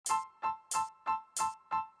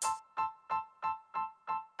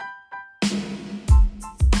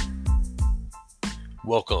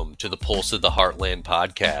Welcome to the Pulse of the Heartland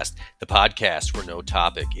podcast, the podcast where no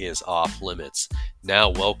topic is off limits. Now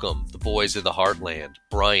welcome the boys of the Heartland,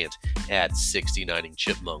 Bryant at 69ing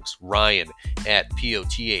Chipmunks, Ryan at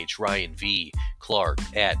POTH Ryan V, Clark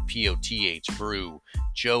at POTH Brew,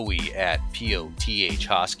 Joey at POTH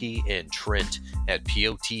Hosky, and Trent at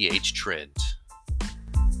POTH Trent.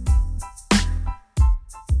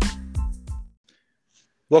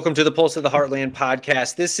 Welcome to the Pulse of the Heartland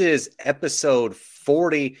podcast. This is episode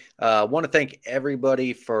 40. I want to thank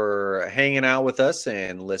everybody for hanging out with us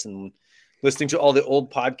and listening to all the old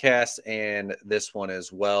podcasts and this one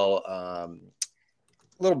as well.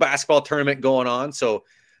 Little basketball tournament going on. So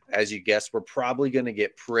as you guessed, we're probably going to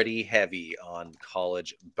get pretty heavy on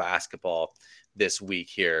college basketball this week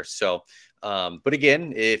here. So, but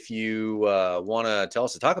again, if you want to tell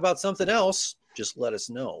us to talk about something else, just let us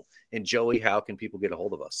know. And Joey, how can people get a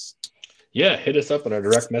hold of us? Yeah, hit us up in our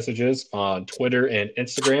direct messages on Twitter and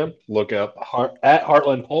Instagram. Look up at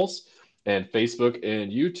Heartland Pulse, and Facebook and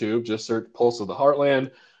YouTube. Just search Pulse of the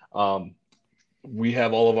Heartland. We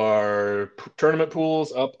have all of our tournament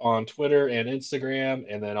pools up on Twitter and Instagram,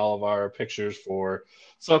 and then all of our pictures for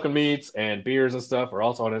soaking meats and beers and stuff are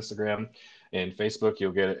also on Instagram and Facebook.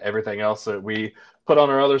 You'll get everything else that we put on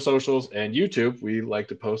our other socials, and YouTube. We like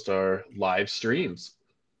to post our live streams.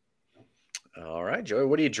 All right, Joey,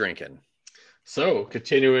 what are you drinking? So,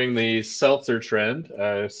 continuing the seltzer trend,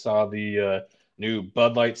 I saw the new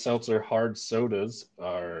Bud Light Seltzer hard sodas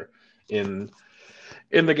are in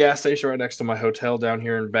the gas station right next to my hotel down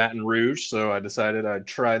here in Baton Rouge. So I decided I'd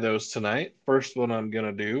try those tonight. First one I'm going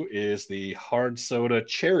to do is the hard soda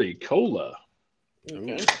cherry cola.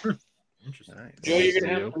 Okay. Interesting. Nice. Joe, you're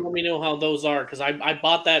going to have to let me know how those are, because I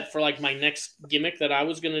bought that for like my next gimmick that I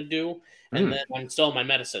was going to do. And then I'm still on my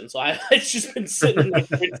medicine. So it's just been sitting in my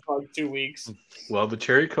fridge for 2 weeks. Well, the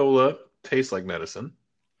cherry cola tastes like medicine.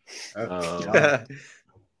 So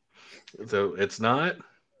it's not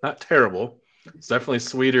terrible. It's definitely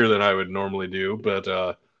sweeter than I would normally do, but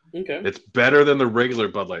it's better than the regular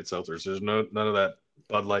Bud Light seltzers. There's none of that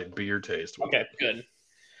Bud Light beer taste. Okay, good.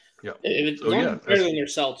 Yeah. If it's better than their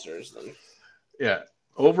seltzers, then. Yeah.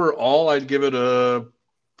 Overall, I'd give it a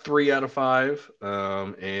 3 out of 5.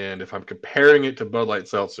 And if I'm comparing it to Bud Light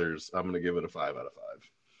seltzers, I'm going to give it a 5 out of 5.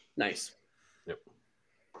 Nice. Yep.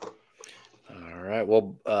 All right.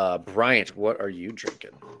 Well, Bryant, what are you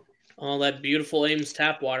drinking? Oh, that beautiful Ames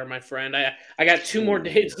tap water, my friend. I got 2 more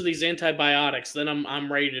days of these antibiotics, then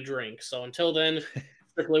I'm ready to drink. So until then,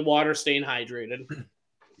 strictly water, staying hydrated.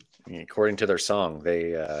 According to their song,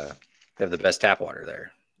 they have the best tap water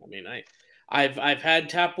there. I mean, I've had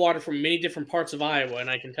tap water from many different parts of Iowa, and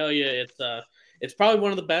I can tell you it's probably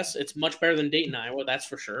one of the best. It's much better than Dayton, Iowa, that's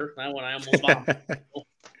for sure. That one I almost bought.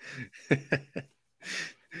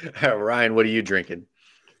 Ryan, what are you drinking?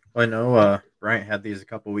 Well, I know Bryant had these a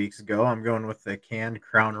couple weeks ago. I'm going with the canned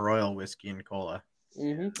Crown Royal whiskey and cola.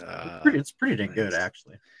 Mm-hmm. It's pretty dang good,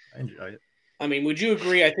 actually. I enjoy it. I mean, would you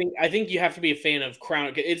agree? I think you have to be a fan of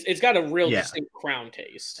Crown. It's got a real distinct Crown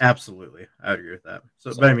taste. Absolutely, I would agree with that.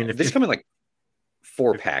 So but I mean, if these come in like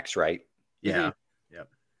 4 packs, right? Yeah. Mm-hmm. Yep.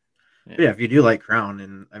 Yeah, if you do like Crown,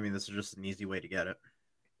 and I mean, this is just an easy way to get it.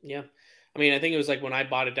 Yeah, I mean, I think it was like when I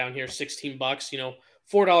bought it down here, $16.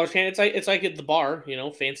 $4 can. It's like at the bar,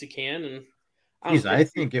 fancy can, and I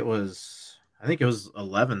think it was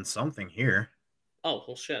 11 something here. Oh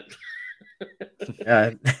well, shit.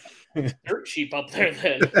 Yeah. Dirt cheap up there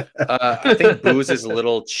then. I think booze is a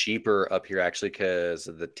little cheaper up here actually because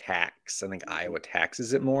of the tax. I think Iowa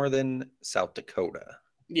taxes it more than South Dakota.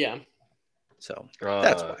 Yeah. So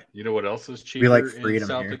that's why. You know what else is cheaper we like freedom in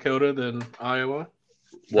South Dakota than Iowa?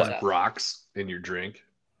 What? Rocks in your drink.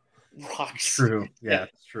 Rocks. True. Yeah,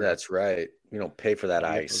 it's true. That's right. We don't pay for that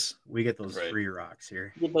ice. We get those free rocks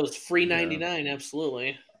here. We get those free 99,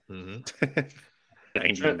 absolutely. Mm-hmm.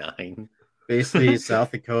 99. Basically,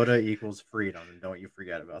 South Dakota equals freedom, and don't you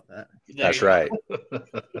forget about that. That's right.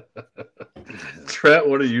 Trent,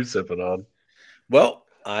 what are you sipping on? Well,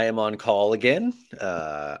 I am on call again.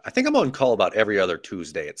 I think I'm on call about every other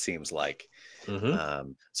Tuesday, it seems like.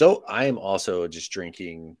 Mm-hmm. So I am also just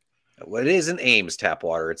drinking what is an Ames tap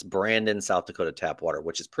water. It's Brandon, South Dakota tap water,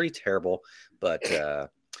 which is pretty terrible. But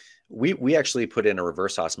we actually put in a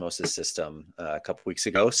reverse osmosis system a couple weeks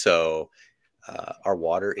ago. So our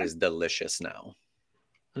water is delicious now.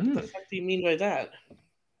 What the fuck do you mean by that?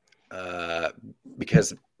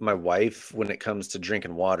 Because my wife, when it comes to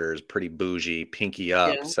drinking water, is pretty bougie, pinky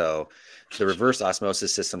up. Yeah. So the reverse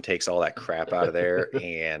osmosis system takes all that crap out of there,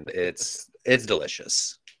 and it's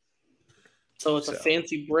delicious. So it's a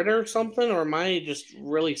fancy Brit or something, or am I just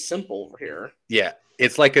really simple over here? Yeah,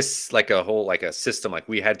 It's like a whole like a system. Like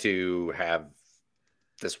we had to have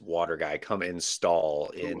this water guy come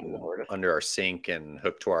install under our sink and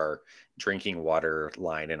hook to our drinking water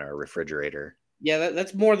line in our refrigerator. Yeah,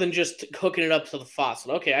 that's more than just hooking it up to the faucet.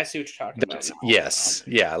 Okay, I see what you're talking about. Yes.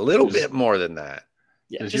 Yeah, a little bit more than that.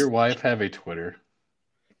 Yeah, Does your wife have a Twitter?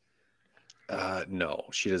 No,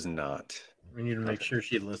 she does not. We need to make sure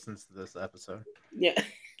she listens to this episode. Yeah.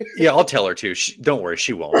 Yeah, I'll tell her to. Don't worry,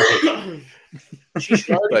 she won't. She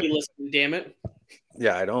started to be listening, damn it.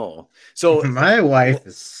 Yeah, I know. So my wife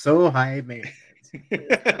is so high maintenance.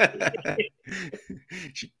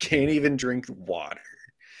 She can't even drink water.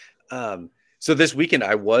 So this weekend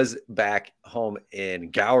I was back home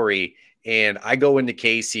in Gowrie, and I go into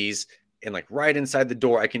Casey's, and like right inside the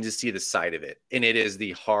door, I can just see the side of it, and it is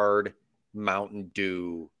the hard Mountain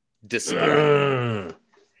Dew display.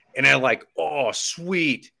 And I'm like, oh,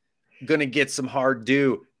 sweet. Gonna get some hard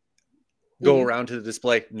dew. Go around to the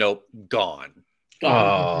display. Nope, gone.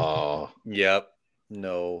 Oh. Yep.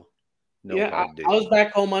 No hard dew. I was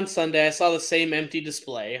back home on Sunday. I saw the same empty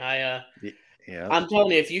display. I'm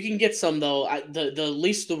telling you, if you can get some though, the at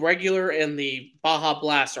least the regular and the Baja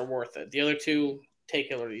Blast are worth it. The other two,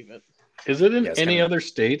 take it or leave it. Is it in any other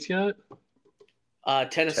states yet?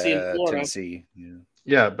 Tennessee and Florida. Tennessee,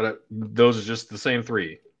 yeah, but those are just the same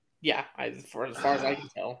three. Yeah, for as far as I can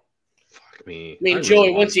tell. Fuck me. I mean,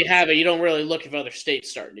 Joey, once you have it, you don't really look if other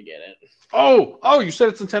states starting to get it. Oh, you said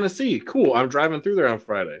it's in Tennessee. Cool. I'm driving through there on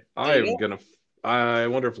Friday. I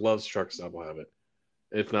wonder if Love's Truck Stop will have it.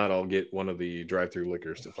 If not, I'll get one of the drive-through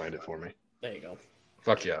liquors to find it for me. There you go.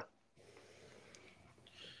 Fuck yeah.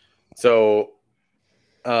 So,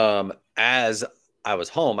 as I was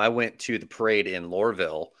home, I went to the parade in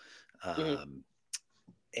Lorville,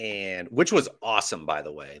 and which was awesome, by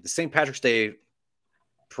the way. The St. Patrick's Day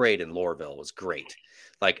parade in Lorville was great.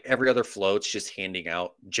 Like every other float's just handing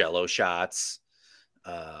out Jello shots.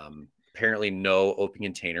 Apparently, no open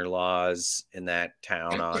container laws in that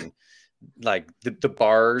town. On like the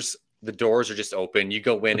bars, the doors are just open. You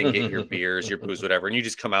go in and get your beers, your booze, whatever, and you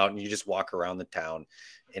just come out and you just walk around the town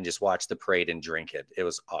and just watch the parade and drink it. It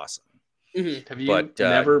was awesome. Have you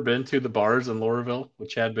never been to the bars in Lorville with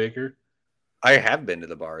Chad Baker? I have been to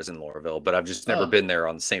the bars in Lorville, but I've just never been there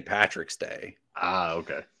on St. Patrick's Day. Ah,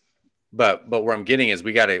 okay. But where I'm getting is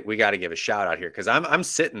we gotta give a shout out here, because I'm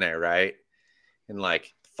sitting there, right, and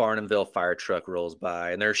like Farnhamville fire truck rolls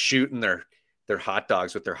by and they're shooting their hot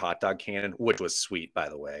dogs with their hot dog cannon, which was sweet, by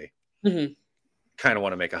the way. Kind of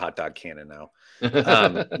want to make a hot dog cannon now.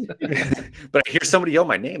 But I hear somebody yell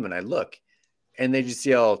my name and I look, and they just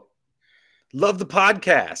yell, "Love the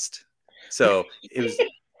podcast." So it was.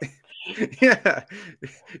 Yeah,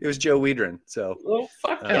 it was Joe Wiedrin. So,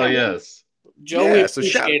 fuck yes, Joe. Yeah, so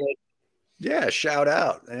shout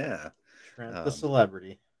out. Yeah, Trent, the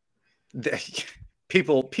celebrity.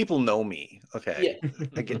 People know me. Okay, yeah.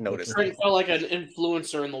 I get noticed. Trent felt like an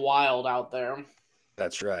influencer in the wild out there.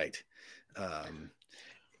 That's right.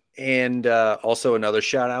 And also another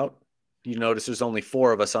shout out. You notice there's only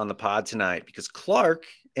 4 of us on the pod tonight because Clark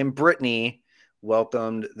and Brittany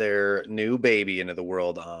welcomed their new baby into the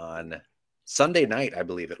world on Sunday night, I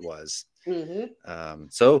believe it was.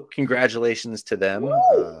 So congratulations to them.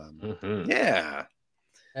 Yeah.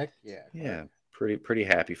 Heck yeah. Yeah. Pretty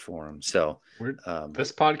happy for them. So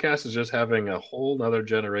this podcast is just having a whole nother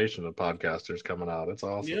generation of podcasters coming out. It's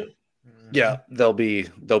awesome. Yeah, they'll be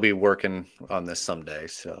working on this someday.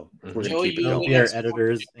 So we're gonna keep it going. They'll be our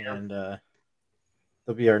editors, and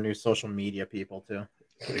they'll be our new social media people too.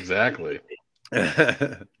 Exactly.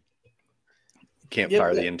 Can't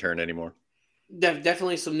fire the intern anymore.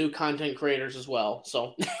 Definitely some new content creators as well.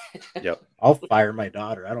 So, yep. I'll fire my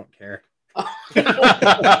daughter. I don't care. If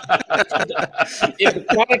the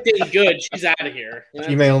product ain't good, she's out of here.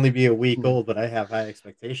 She may only be a week old, but I have high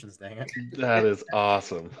expectations. Dang it! That is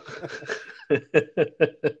awesome.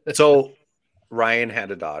 So, Ryan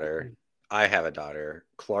had a daughter. I have a daughter.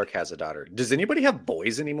 Clark has a daughter. Does anybody have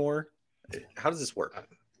boys anymore? How does this work?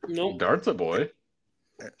 No, Dart's a boy.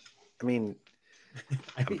 I mean,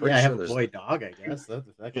 I have a boy dog. I guess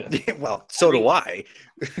well, so do I.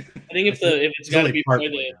 I think if it's got to be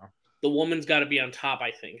the woman's got to be on top. I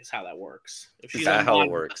think is how that works. If she's is that how it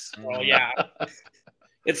works? Oh yeah,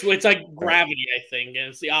 it's like gravity. I think, and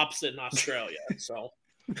it's the opposite in Australia. So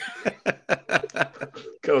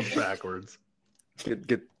goes backwards.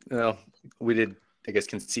 Good. Well, we did, I guess,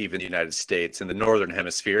 conceive in the United States in the northern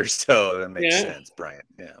hemisphere, so that makes sense, Bryant.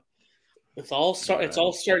 Yeah, it's all starting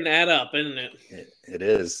to add up, isn't it? It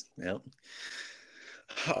is. Yeah.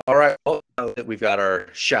 All right. Well, now that we've got our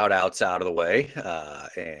shout outs out of the way,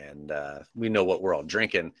 and we know what we're all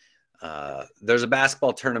drinking. There's a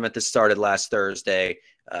basketball tournament that started last Thursday.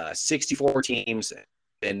 64 teams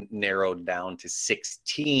been narrowed down to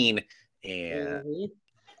 16, and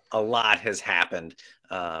a lot has happened.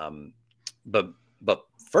 But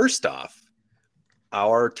first off,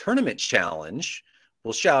 our tournament challenge.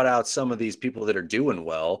 We'll shout out some of these people that are doing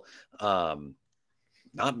well.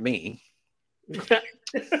 Not me.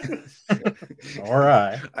 All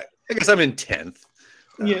right. I guess I'm in 10th.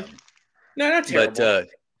 Yeah. No, not terrible. But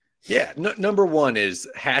yeah, number one is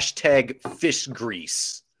hashtag fish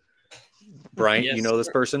grease. Bryant, Yes, you know this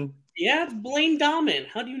sir. person? Yeah, Blaine Dahman.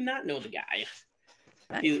 How do you not know the guy?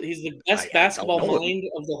 He's the best basketball mind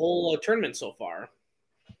of the whole tournament so far.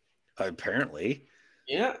 Apparently.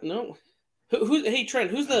 Yeah, no. Hey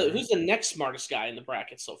Trent, who's the next smartest guy in the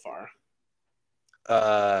bracket so far?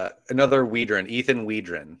 Another Weedren, Ethan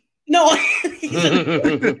Weedren. No.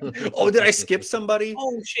 Oh, did I skip somebody?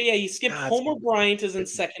 Oh shit! Yeah, you skipped. Homer Bryant is in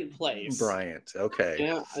second place. Bryant, okay.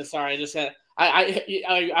 Yeah, sorry. I just had.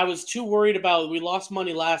 I was too worried about. We lost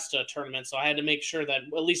money last tournament, so I had to make sure that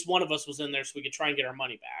at least one of us was in there so we could try and get our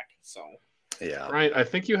money back. So. Yeah. Bryant, I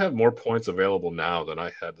think you have more points available now than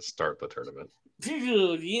I had to start the tournament.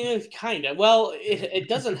 Yeah, kind of. Well, it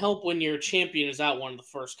doesn't help when your champion is out one of the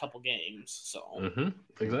first couple games. So.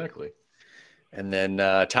 Exactly. And then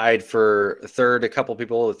tied for third, a couple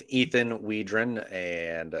people with Ethan Weedren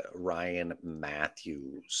and Ryan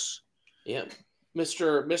Matthews. Yeah,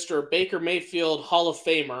 Mr. Baker Mayfield Hall of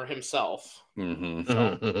Famer himself.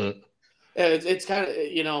 So, it's kind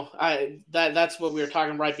of that's what we were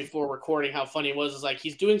talking right before recording. How funny it was is like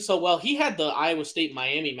he's doing so well. He had the Iowa State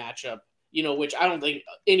Miami matchup, which I don't think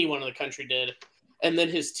anyone in the country did. And then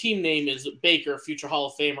his team name is Baker, future Hall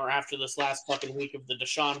of Famer. After this last fucking week of the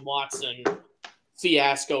Deshaun Watson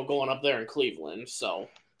fiasco going up there in Cleveland. So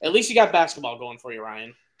at least you got basketball going for you,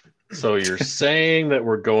 Ryan. So you're saying that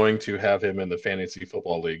we're going to have him in the fantasy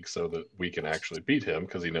football league so that we can actually beat him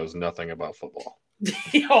because he knows nothing about football.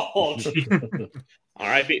 All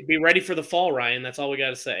right, be ready for the fall, Ryan. That's all we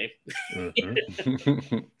got to say.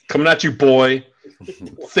 Coming at you, boy.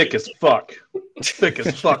 Thick as fuck. Thick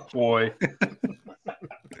as fuck, boy.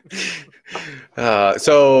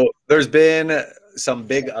 So there's been some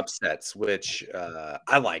big upsets, which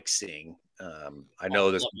I like seeing. I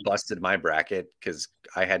know this busted my bracket because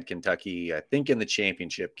I had Kentucky, I think, in the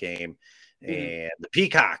championship game, and the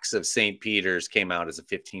Peacocks of St. Peter's came out as a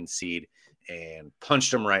 15 seed and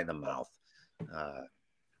punched them right in the mouth.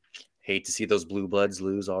 Hate to see those Blue Bloods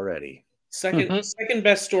lose already. Second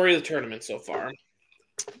best story of the tournament so far.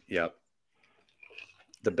 Yep.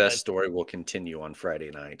 The best story will continue on Friday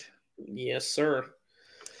night. Yes, sir.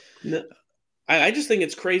 No, I just think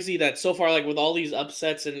it's crazy that so far, like with all these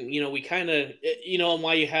upsets, and we kind of, and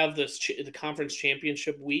why you have this the conference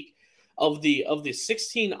championship week of the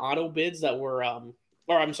 16 auto bids that were, of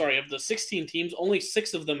the 16 teams, only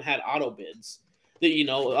 6 of them had auto bids. That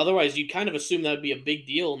otherwise you'd kind of assume that would be a big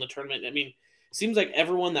deal in the tournament. I mean, it seems like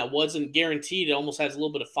everyone that wasn't guaranteed almost has a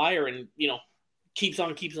little bit of fire, and keeps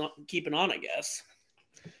on keeping on, I guess.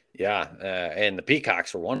 Yeah, and the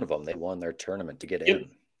Peacocks were one of them. They won their tournament to get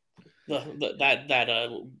in.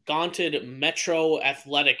 That gaunted Metro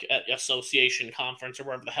Athletic Association conference, or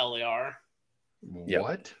wherever the hell they are.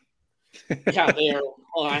 What? Yeah, they are.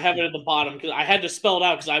 Well, I have it at the bottom because I had to spell it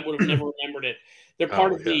out because I would have never remembered it. They're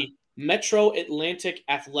part of the Metro Atlantic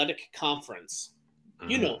Athletic Conference.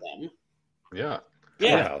 You know them. Yeah.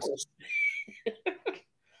 Yeah.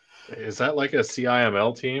 Is that like a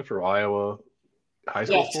CIML team for Iowa high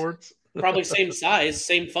school sports? Probably same size,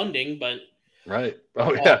 same funding, but right.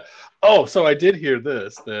 Oh yeah. Oh, so I did hear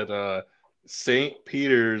this that St.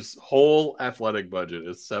 Peter's whole athletic budget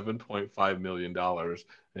is $7.5 million,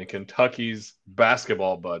 and Kentucky's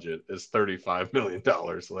basketball budget is $35 million.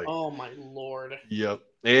 Like, oh my lord. Yep.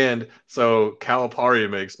 And so Calipari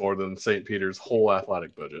makes more than St. Peter's whole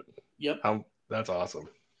athletic budget. Yep. That's awesome.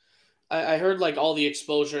 I heard like all the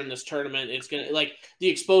exposure in this tournament, it's gonna the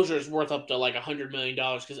exposure is worth up to like $100 million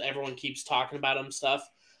because everyone keeps talking about them stuff.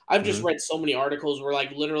 I've just read so many articles where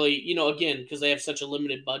like literally, again, because they have such a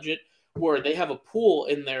limited budget, where they have a pool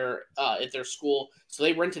in their at their school, so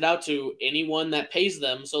they rent it out to anyone that pays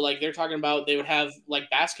them. So like they're talking about they would have like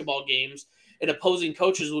basketball games, and opposing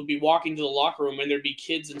coaches would be walking to the locker room, and there'd be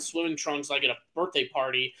kids in swimming trunks like at a birthday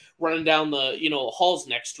party running down the halls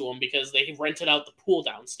next to them because they rented out the pool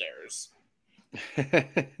downstairs.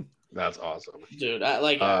 That's awesome, dude. That's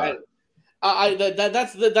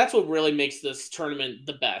what really makes this tournament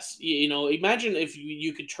the best. Imagine if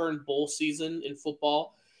you could turn bowl season in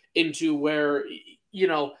football into where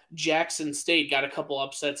Jackson State got a couple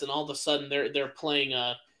upsets, and all of a sudden they're playing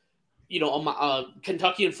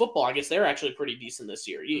Kentucky in football, I guess they're actually pretty decent this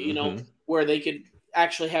year. You know, where they could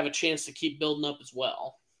actually have a chance to keep building up as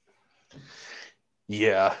well.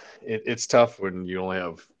 Yeah, it's tough when you only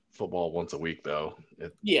have football once a week, though.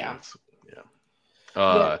 Yeah.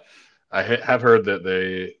 I have heard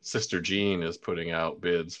that Sister Jean is putting out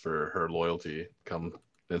bids for her loyalty. Come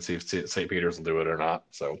and see if St. Peter's will do it or not.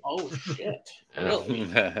 So. Oh shit! Yeah. Really?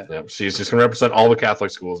 Yeah, she's just going to represent all the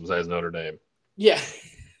Catholic schools besides Notre Dame. Yeah.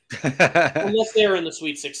 Unless they're in the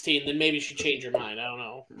Sweet 16, then maybe she'd change her mind. I don't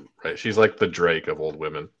know. Right. She's like the Drake of old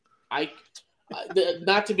women.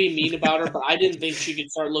 Not to be mean about her, but I didn't think she could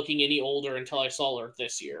start looking any older until I saw her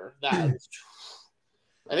this year. I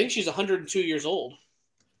think she's 102 years old.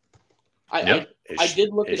 I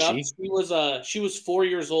did look it up. She was 4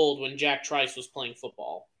 years old when Jack Trice was playing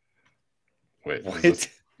football. Wait, what?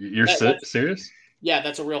 You're serious? Yeah,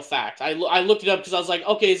 that's a real fact. I looked it up because I was like,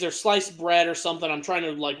 okay, is there sliced bread or something? I'm trying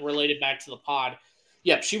to relate it back to the pod.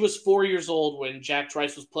 Yep, she was 4 years old when Jack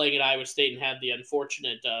Trice was playing at Iowa State and had the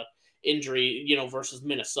unfortunate injury, versus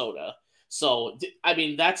Minnesota. So, I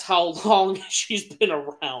mean, that's how long she's been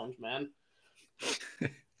around, man.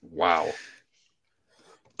 Wow.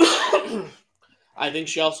 I think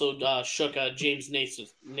she also shook James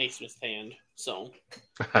Naismith's hand. So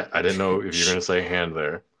I didn't know if you were going to say hand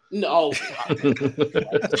there. No.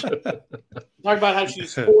 Talk about how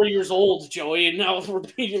she's 4 years old, Joey, and now we're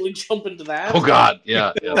immediately jumping to that. Oh, God.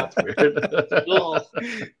 Yeah, that's weird.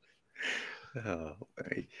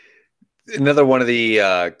 Another one of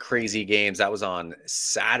the crazy games that was on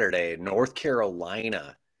Saturday. North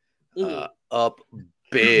Carolina up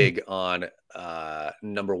big on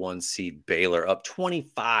number 1 seed Baylor, up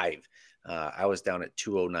 25. I was down at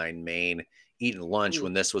 209 Main eating lunch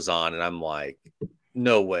when this was on, and I'm like,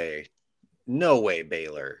 no way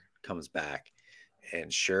Baylor comes back.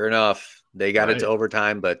 And sure enough, they got it to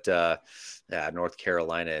overtime, but North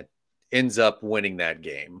Carolina ends up winning that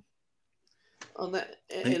game.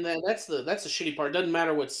 That's the shitty part. It doesn't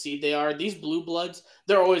matter what seed they are. These blue bloods,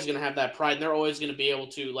 they're always going to have that pride, and they're always going to be able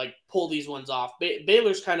to pull these ones off.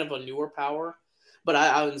 Baylor's kind of a newer power, but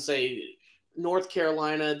I would say North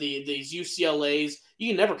Carolina, these UCLAs, you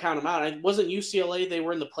can never count them out. It wasn't UCLA, they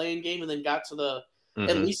were in the play-in game and then got to the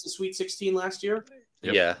at least the Sweet 16 last year.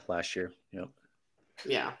 Yep. Yeah, last year. Yep.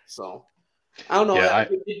 Yeah, so I don't know. Yeah,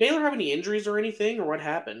 did Baylor have any injuries or anything, or what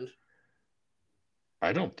happened?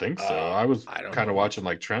 I don't think so. I was kind of watching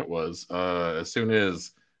like Trent was. As soon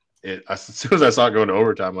as I saw it going to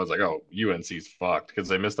overtime, I was like, "Oh, UNC's fucked," because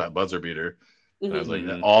they missed that buzzer beater. And I was like,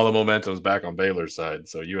 all the momentum's back on Baylor's side,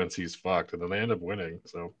 so UNC's fucked, and then they end up winning.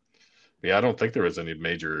 So, yeah, I don't think there was any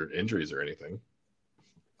major injuries or anything.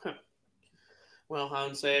 Huh. Well, I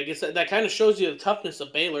would say, I guess that kind of shows you the toughness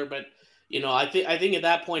of Baylor, but I think at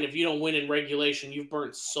that point, if you don't win in regulation, you've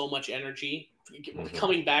burnt so much energy.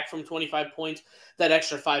 Coming back from 25 points, that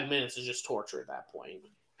extra 5 minutes is just torture at that point.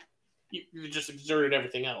 You just exerted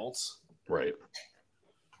everything else. Right.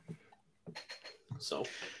 So,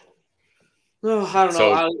 I don't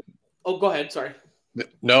know. Go ahead. Sorry.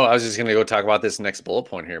 No, I was just going to go talk about this next bullet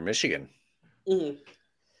point here, Michigan.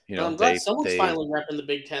 Mm-hmm. I'm glad someone's finally repping the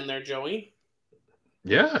Big Ten there, Joey.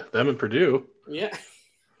 Yeah, them and Purdue. Yeah.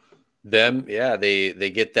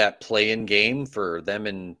 They get that play-in game for them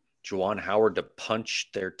and Juwan Howard to punch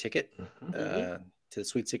their ticket to the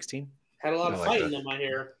Sweet 16. Had a lot of fight in them, I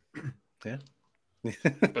hear. Yeah.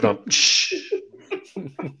 But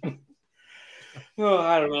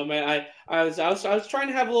I don't know, man. I was trying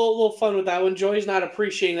to have a little fun with that one. Joey's not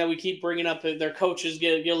appreciating that we keep bringing up that their coaches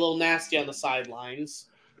get a little nasty on the sidelines.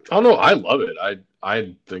 Oh no, I love it.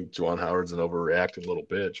 I think Juwan Howard's an overreacting little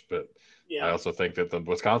bitch, but I also think that the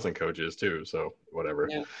Wisconsin coach is too. So whatever.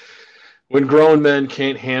 Yeah. When grown men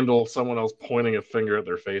can't handle someone else pointing a finger at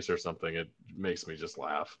their face or something, it makes me just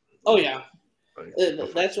laugh. Oh yeah,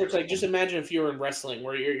 that's where it's like. Just imagine if you were in wrestling,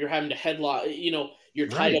 where you're having to headlock. You're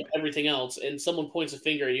tied up everything else, and someone points a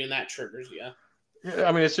finger at you, and that triggers you. Yeah,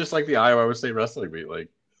 I mean, it's just like the Iowa State wrestling beat. Like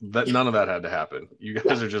that, none of that had to happen. You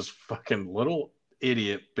guys are just fucking little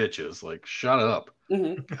idiot bitches. Like, shut up.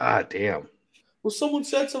 Mm-hmm. God damn. Well, someone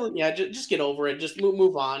said something. Yeah, just get over it. Just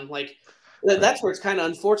move on. Like. That's where it's kind of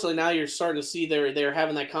unfortunately now you're starting to see they're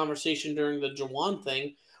having that conversation during the Jawan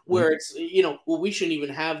thing where it's we shouldn't even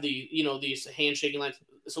have these handshaking lines,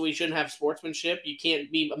 so we shouldn't have sportsmanship. You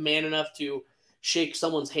can't be a man enough to shake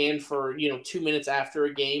someone's hand for 2 minutes after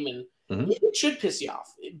a game, and it should piss you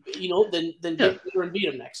off. Then get there and beat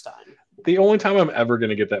them next time. The only time I'm ever going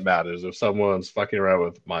to get that mad is if someone's fucking around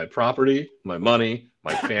with my property, my money,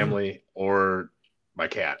 my family, or my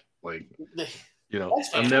cat. Like.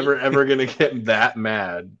 I'm never ever gonna get that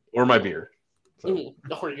mad, or my beer. So.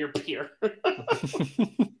 Or your beer. There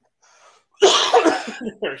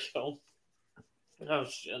you go. Oh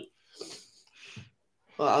shit.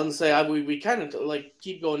 Well, I'm gonna say we kind of like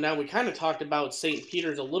keep going down. We kind of talked about St.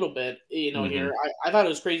 Peter's a little bit, here. I thought it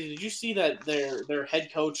was crazy. Did you see that their head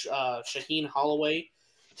coach Shaheen Holloway?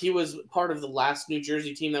 He was part of the last New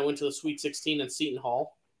Jersey team that went to the Sweet 16 at Seton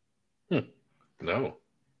Hall. No.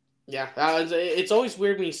 Yeah, it's always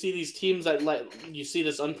weird when you see these teams that you see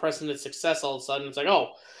this unprecedented success all of a sudden. It's like,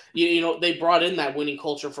 oh, they brought in that winning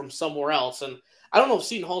culture from somewhere else, and I don't know if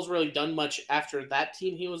Seton Hall's really done much after that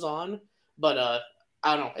team he was on, but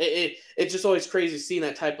I don't know. It's just always crazy seeing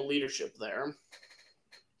that type of leadership there.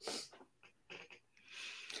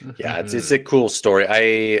 Yeah, it's a cool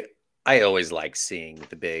story. I always like seeing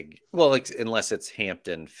the big, unless it's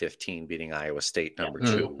Hampton 15 beating Iowa State number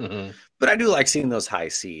 2. But I do like seeing those high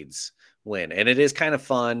seeds win. And it is kind of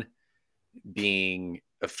fun being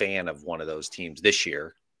a fan of one of those teams this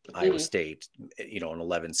year, Iowa State, an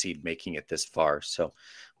 11 seed making it this far. So,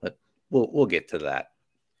 but we'll get to that.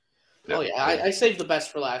 Oh, yeah. I saved the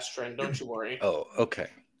best for last, Trent. Don't you worry. Oh, okay.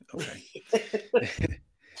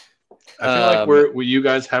 I feel like you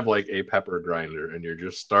guys have like a pepper grinder and you're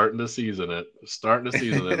just starting to season it.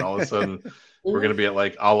 All of a sudden we're going to be at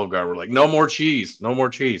like Olive Garden. We're like, no more cheese.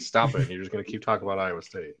 Stop it. And you're just going to keep talking about Iowa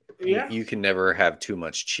State. Yeah. You can never have too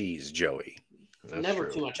much cheese, Joey. That's never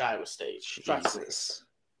true. Too much Iowa State. Jesus.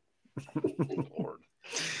 Lord.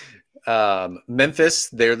 Memphis,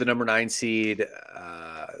 they're the number 9 seed.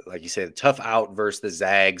 Like you said, tough out versus the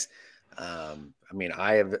Zags.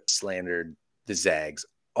 I have slandered the Zags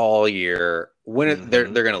all year. They're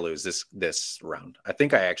going to lose this round. I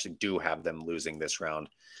think I actually do have them losing this round.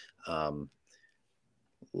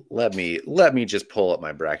 Let me just pull up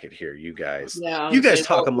my bracket here. You guys,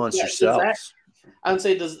 talk amongst yourselves. I would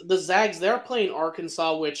say the Zags, they're playing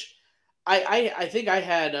Arkansas, which I think I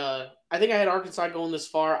had Arkansas going this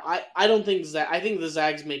far. I don't think I think the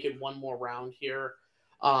Zags make it one more round here.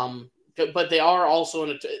 But they are also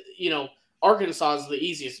in Arkansas is the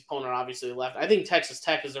easiest opponent, obviously, left. I think Texas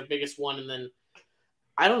Tech is their biggest one. And then,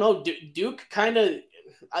 I don't know, Duke kind of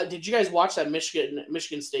did you guys watch that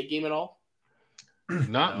Michigan State game at all?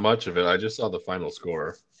 Not much of it. I just saw the final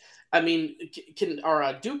score.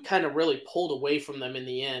 Duke kind of really pulled away from them in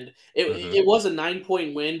the end. It was a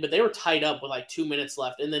 9-point win, but they were tied up with like 2 minutes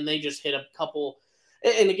left. And then they just hit a couple.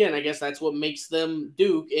 And again, I guess that's what makes them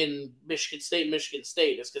Duke in Michigan State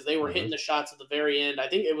is because they were hitting the shots at the very end. I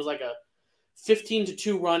think it was like a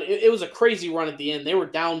 15-2 run. It was a crazy run at the end. They were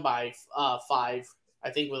down by 5, I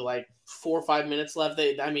think, with like 4 or 5 minutes left.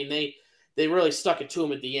 They really stuck it to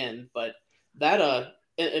them at the end. But that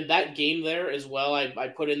and that game there as well,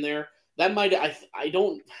 I put in there. That might I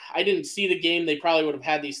didn't see the game. They probably would have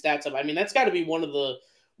had these stats up. That's got to be one of the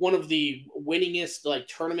winningest like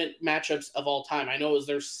tournament matchups of all time. I know it was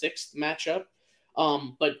their 6th matchup.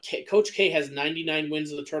 But Coach K has 99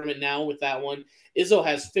 wins in the tournament now with that one. Izzo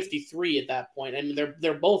has 53 at that point.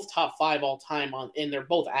 They're both top 5 all time and they're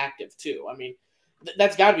both active too.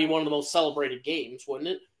 That's got to be one of the most celebrated games, wouldn't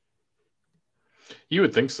it? You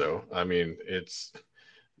would think so. It's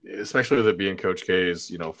especially with it being Coach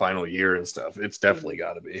K's, final year and stuff. It's definitely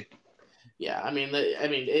got to be. Yeah,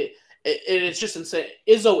 it's just insane.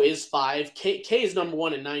 Izzo is 5. K is number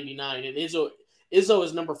 1 at 99, and Izzo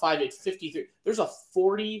is number 5 at 53. There's a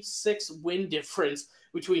 46 win difference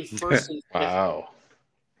between first and fifth. Wow.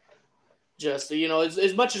 Just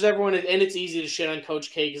as much as everyone, and it's easy to shit on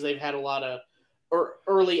Coach K because they've had a lot of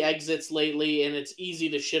early exits lately, and it's easy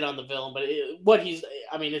to shit on the villain. But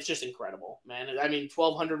it's just incredible, man.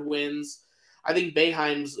 1,200 wins. I think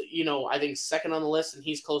Boeheim's, I think second on the list, and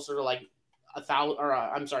he's closer to like 1,000.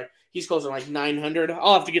 Or he's closer to like 900.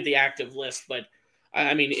 I'll have to get the active list, but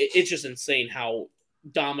it's just insane how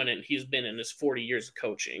dominant he's been in his 40 years of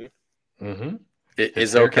coaching. Mm-hmm.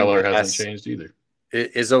 His hair color hasn't changed either.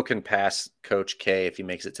 Izzo can pass Coach K if he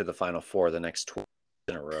makes it to the Final Four the next 12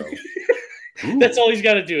 in a row. That's all he's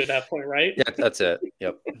got to do at that point, right? Yeah, that's it.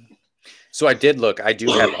 Yep. So I did look. I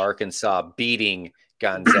do have Arkansas beating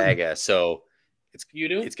Gonzaga. So it's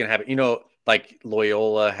going to happen. Like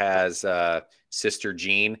Loyola has Sister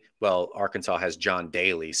Jean. Well, Arkansas has John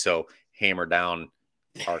Daly. So hammer down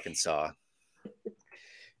Arkansas.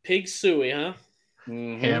 Pig Suey, huh?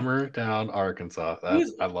 Mm-hmm. Hammer down Arkansas.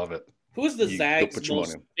 I love it. Who's the Zags'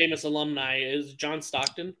 most famous alumni? Is John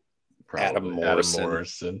Stockton? Probably. Adam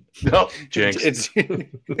Morrison. No, Jinx.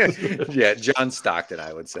 Yeah, John Stockton,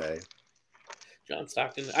 I would say. John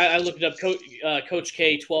Stockton. I looked up. Coach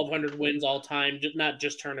K, 1,200 wins all time, not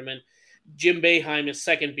just tournament. Jim Boeheim is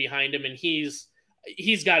second behind him, and he's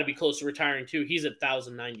he's got to be close to retiring too. He's at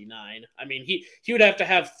 1,099. I mean, he would have to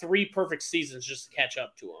have 3 perfect seasons just to catch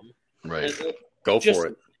up to him. Right. Go for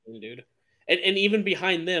it, dude. And even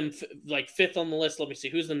behind them, like 5th on the list. Let me see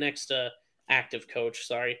who's the next active coach.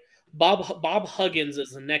 Sorry, Bob Huggins is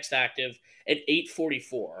the next active at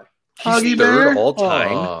 844. He's third all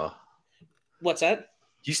time. What's that?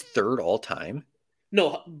 He's third all time.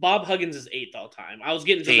 No, Bob Huggins is 8th all time. I was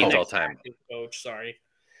getting to the next active coach. Sorry.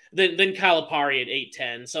 Then Calipari at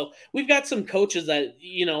 810. So we've got some coaches that,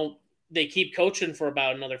 they keep coaching for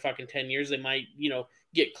about another fucking 10 years. They might,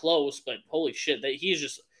 get close, but holy shit, that he's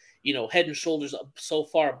just, head and shoulders up so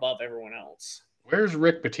far above everyone else. Where's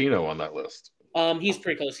Rick Pitino on that list? He's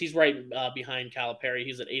pretty close. He's right behind Calipari.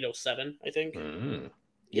 He's at 807, I think. Mm-hmm.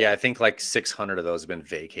 Yeah, I think like 600 of those have been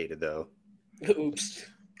vacated though. Oops.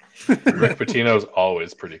 Rick Pitino's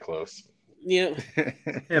always pretty close. Yeah.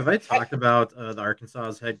 Hey, have I talked about the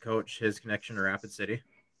Arkansas's head coach, his connection to Rapid City?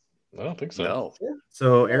 I don't think so. No.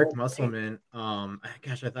 So Eric Musselman,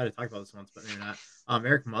 gosh, I thought I talked about this once, but maybe not.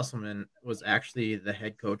 Eric Musselman was actually the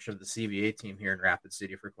head coach of the CBA team here in Rapid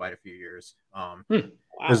City for quite a few years. It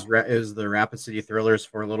was the Rapid City Thrillers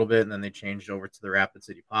for a little bit, and then they changed over to the Rapid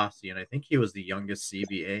City Posse, and I think he was the youngest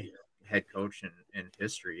CBA head coach in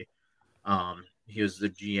history. He was the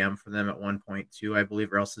GM for them at 1.2, I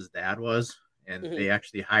believe, or else his dad was. And they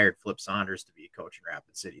actually hired Flip Saunders to be a coach in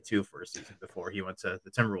Rapid City, too, for a season before he went to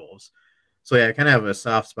the Timberwolves. So, yeah, I kind of have a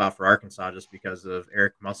soft spot for Arkansas just because of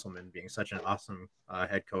Eric Musselman being such an awesome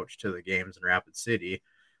head coach to the games in Rapid City,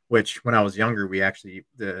 which when I was younger,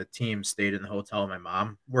 the team stayed in the hotel my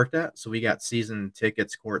mom worked at. So we got season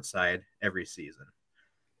tickets courtside every season.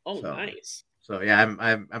 Oh, nice. So, yeah,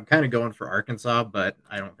 I'm kind of going for Arkansas, but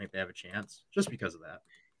I don't think they have a chance just because of that.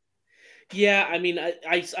 Yeah, I mean,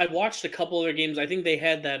 I watched a couple of their games. I think they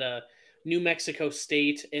had that New Mexico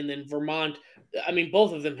State and then Vermont. I mean,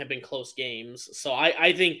 both of them have been close games. So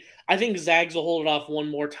I think Zags will hold it off one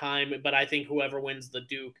more time, but I think whoever wins the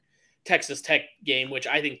Duke Texas Tech game, which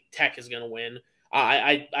I think Tech is going to win,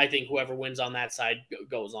 I think whoever wins on that side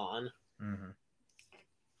goes on. Mm-hmm.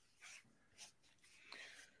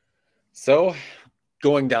 So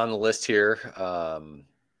going down the list here,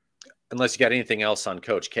 unless you got anything else on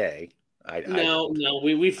Coach K. No,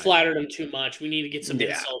 we flattered him too much. We need to get some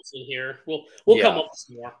insults in here. We'll come up with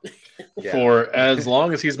some more. For as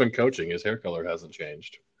long as he's been coaching, his hair color hasn't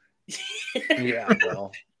changed. Yeah,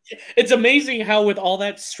 well, it's amazing how with all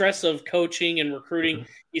that stress of coaching and recruiting,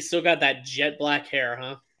 he's still got that jet black hair,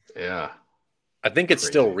 huh? Yeah, I think it's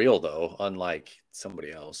still real though, unlike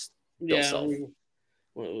somebody else. Yeah, it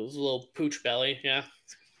was a little pooch belly. Yeah,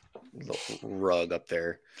 little rug up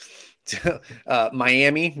there.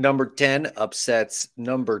 Miami, number 10, upsets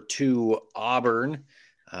number 2 Auburn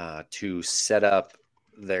to set up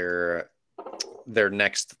their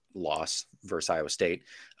next loss versus Iowa State.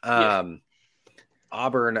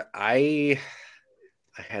 Auburn, I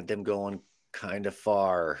had them going kind of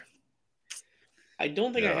far. I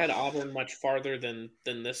don't think I had Auburn much farther than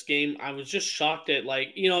this game. I was just shocked at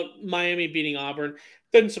Miami beating Auburn.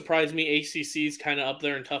 Didn't surprise me. ACC's kind of up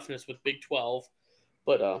there in toughness with Big 12.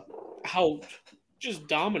 But how just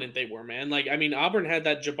dominant they were, man. Like, I mean, Auburn had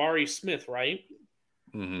that Jabari Smith, right?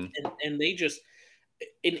 Mm-hmm. And they just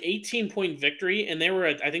an 18-point victory, and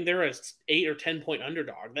I think they were a 8 or 10-point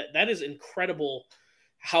underdog. That is incredible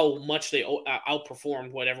how much they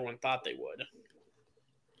outperformed what everyone thought they would.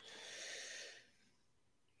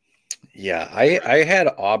 Yeah, I had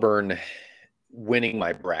Auburn winning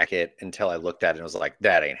my bracket until I looked at it and was like,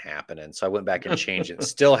 that ain't happening. So I went back and changed it.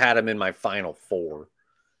 Still had them in my final 4.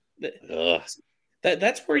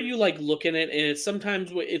 That's where you look at it, and it's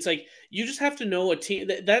sometimes it's like you just have to know a team.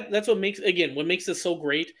 That's what makes this so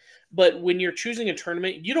great. But when you're choosing a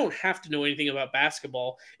tournament, you don't have to know anything about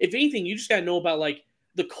basketball. If anything, you just got to know about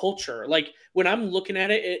the culture. Like when I'm looking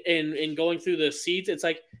at it and going through the seeds, it's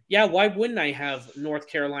like, yeah, why wouldn't I have North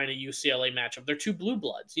Carolina UCLA matchup? They're 2 blue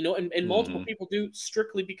bloods, and multiple people do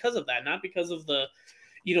strictly because of that, not because of the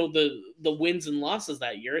wins and losses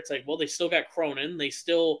that year. It's like, well, they still got Cronin. They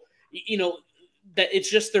still, that it's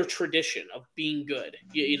just their tradition of being good.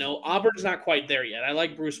 Auburn's not quite there yet. I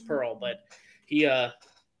like Bruce Pearl, but he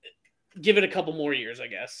give it a couple more years, I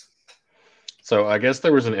guess. So I guess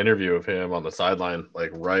there was an interview of him on the sideline,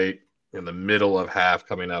 right in the middle of half,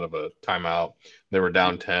 coming out of a timeout. They were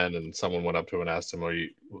down 10, and someone went up to him and asked him, what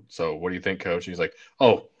do you think, coach? He's like,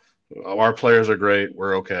 oh, our players are great.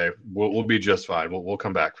 We're okay. We'll be just fine. We'll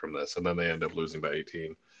come back from this. And then they end up losing by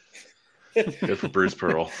 18. Good for Bruce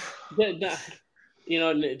Pearl.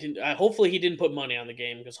 Hopefully he didn't put money on the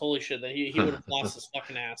game because holy shit, that he would have lost his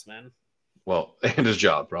fucking ass, man. Well, and his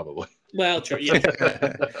job, probably. Well, true. Yeah. I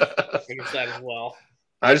guess that as well.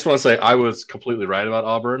 I just want to say I was completely right about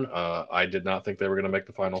Auburn. I did not think they were going to make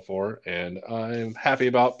the Final Four, and I'm happy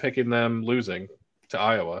about picking them losing to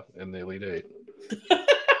Iowa in the Elite Eight.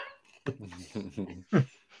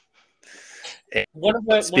 One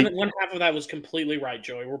half of that was completely right,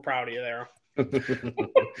 Joey. We're proud of you there.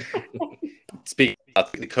 Speaking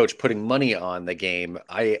about the coach putting money on the game,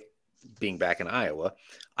 being back in Iowa,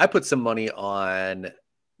 I put some money on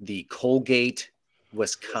the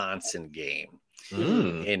Colgate-Wisconsin game.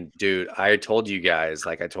 And dude, I told you guys,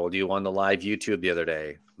 like I told you on the live YouTube the other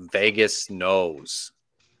day, Vegas knows.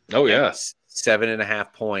 Oh, yeah.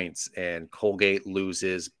 7.5 points, and Colgate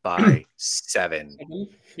loses by 7.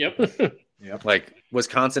 Yep. Like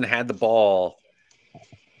Wisconsin had the ball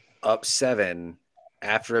up 7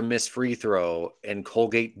 after a missed free throw, and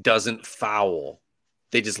Colgate doesn't foul.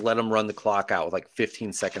 They just let them run the clock out with like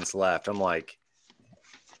 15 seconds left. I'm like,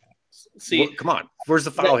 come on, where's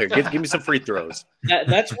the foul here? Give me some free throws.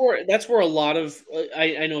 That's where a lot of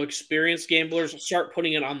I know experienced gamblers start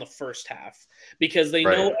putting it on the first half, because they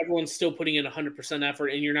know everyone's still putting in 100% effort,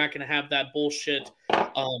 and you're not going to have that bullshit.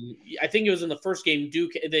 I think it was in the first game,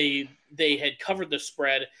 Duke, they had covered the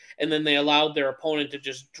spread, and then they allowed their opponent to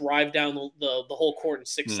just drive down the whole court in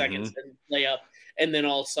 6 seconds and lay up, and then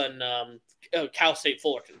all of a sudden Cal State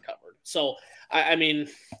Fullerton covered. So I mean,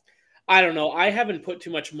 I don't know. I haven't put too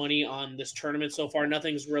much money on this tournament so far.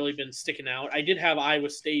 Nothing's really been sticking out. I did have Iowa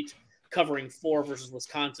State covering 4 versus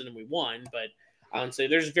Wisconsin, and we won. But I would say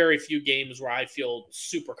there's very few games where I feel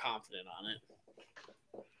super confident on it.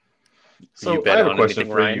 So I have a question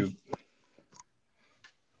for you.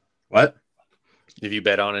 What? Have you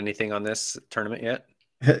bet on anything on this tournament yet?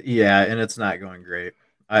 Yeah, and it's not going great.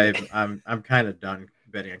 I'm kind of done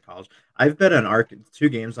betting on college. I've bet on 2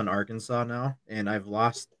 games on Arkansas now, and I've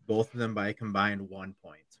lost both of them by a combined 1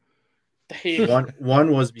 point.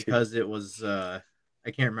 One was because it was I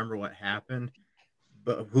can't remember what happened,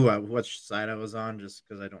 but which side I was on, just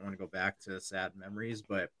because I don't want to go back to sad memories.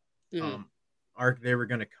 But they were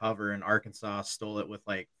going to cover, and Arkansas stole it with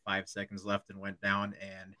like 5 seconds left and went down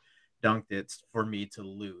and dunked it for me to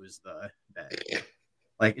lose the bet.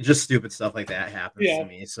 Like, just stupid stuff like that happens to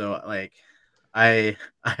me. So like, I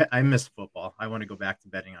miss football. I want to go back to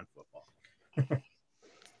betting on football.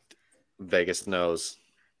 Vegas knows.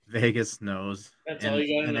 That's all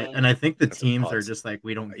you gotta know. And I think the teams are just like,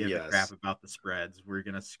 we don't give a crap about the spreads. We're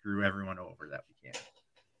gonna screw everyone over that we can.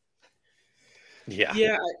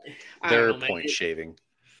 Yeah. They're point shaving.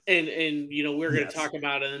 And you know, we're gonna talk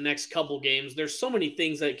about in the next couple games. There's so many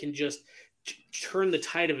things that can just turn the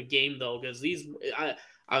tide of a game, though, because these.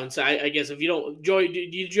 I would say, I guess if you don't, Joey,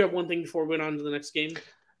 did you have one thing before we went on to the next game?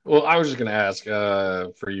 Well, I was just going to ask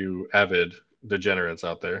for you avid degenerates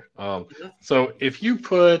out there. So if you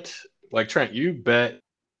put, like Trent, you bet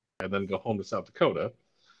and then go home to South Dakota,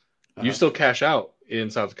 you still cash out in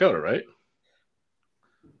South Dakota, right?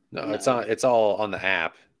 No, it's all on the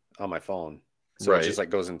app on my phone. So it just like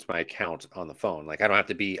goes into my account on the phone. Like I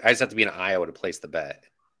just have to be in Iowa to place the bet.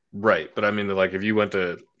 Right. But I mean, like if you went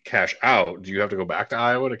to cash out, do you have to go back to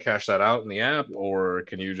Iowa to cash that out in the app, or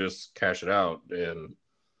can you just cash it out in?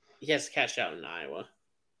 He has to cash out in Iowa.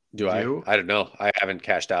 Do I? I don't know. I haven't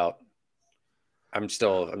cashed out. I'm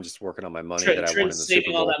just working on my money that I won in the Super Bowl.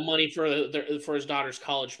 Saving all that money for his daughter's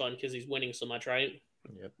college fund because he's winning so much, right?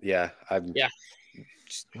 Yep. Yeah, I'm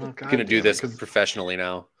gonna do this professionally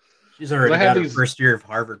now. She's already got her first year of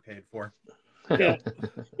Harvard paid for. Yeah.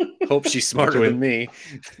 Hope she's smarter than me.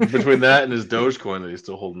 Between that and his Dogecoin that he's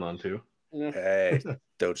still holding on to. Hey,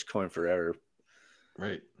 Dogecoin forever.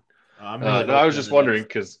 Right. I was just wondering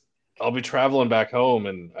because I'll be traveling back home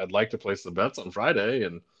and I'd like to place the bets on Friday,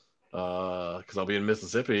 and because I'll be in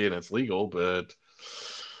Mississippi and it's legal, but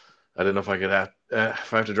I didn't know if I could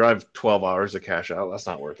if I have to drive 12 hours to cash out. That's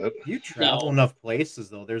not worth it. You travel enough places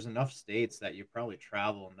though. There's enough states that you probably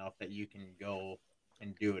travel enough that you can go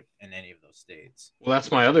and do it in any of those states. Well, that's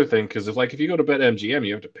my other thing, because if you go to BetMGM,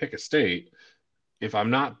 you have to pick a state. If I'm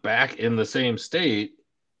not back in the same state,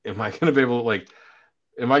 am I going to be able to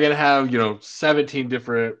am I going to have 17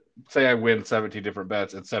 different? Say I win 17 different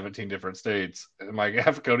bets in 17 different states. Am I going to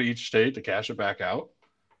have to go to each state to cash it back out?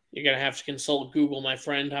 You're going to have to consult Google, my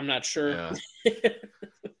friend. I'm not sure. Yeah.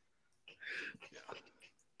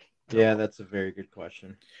 Yeah, that's a very good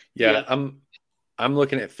question. Yeah. I'm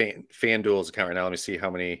looking at FanDuel's account right now. Let me see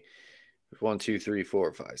how many. 1, 2, 3,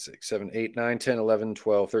 4, 5, 6, 7, 8, 9, 10, 11,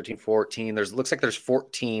 12, 13, 14. Looks like there's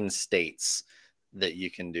 14 states that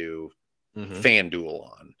you can do FanDuel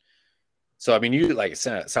on. So, I mean, it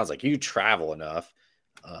sounds like you travel enough.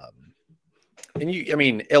 And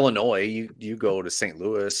Illinois, you go to St.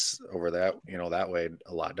 Louis over that way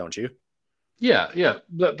a lot, don't you? Yeah.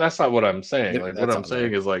 That's not what I'm saying. Like what I'm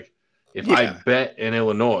saying is like if I bet in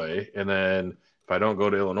Illinois and then if I don't go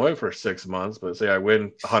to Illinois for 6 months, but say I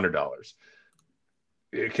win $100,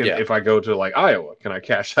 if I go to like Iowa, can I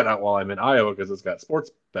cash that out while I'm in Iowa because it's got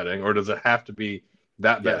sports betting, or does it have to be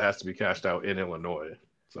that bet has to be cashed out in Illinois?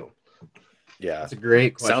 So that's a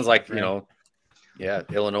great question. Sounds like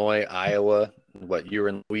Illinois, Iowa. What, you're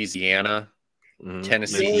in Louisiana,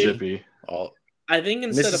 Tennessee, Mississippi. I think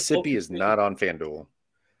Mississippi is not on FanDuel.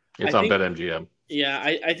 It's on BetMGM. Yeah,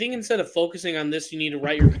 I think instead of focusing on this, you need to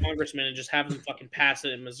write your congressman and just have them fucking pass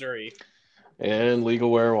it in Missouri. And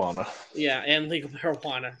legal marijuana. Yeah, and legal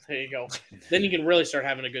marijuana. There you go. Then you can really start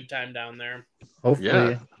having a good time down there.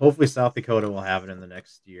 Hopefully South Dakota will have it in the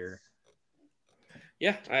next year.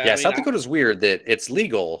 Yeah. South Dakota's weird that it's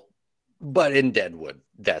legal, but in Deadwood.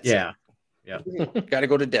 That's it. Yeah. Got to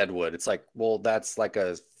go to Deadwood. It's like, well, that's like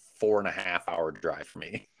a 4.5-hour drive for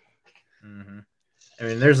me. Mm-hmm. I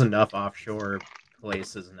mean, there's enough offshore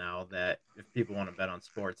places now that if people want to bet on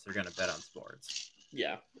sports, they're going to bet on sports.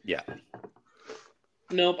 Yeah.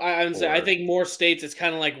 Nope. I think more states, it's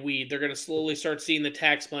kind of like weed. They're going to slowly start seeing the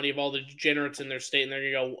tax money of all the degenerates in their state, and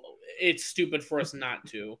they're going to go, it's stupid for us not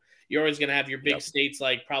to. You're always going to have your big states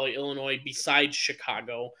like probably Illinois, besides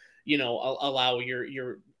Chicago, allow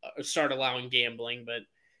your start allowing gambling. But,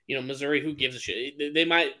 Missouri, who gives a shit? They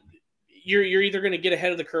might. You're either going to get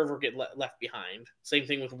ahead of the curve or get left behind. Same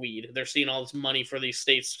thing with weed. They're seeing all this money for these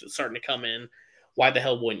states starting to come in. Why the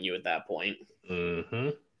hell wouldn't you at that point? Mm-hmm.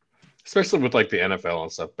 Especially with like the NFL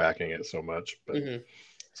and stuff backing it so much. But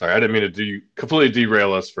sorry, I didn't mean to completely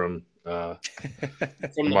derail us from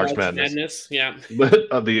March Madness. Yeah,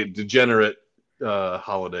 the degenerate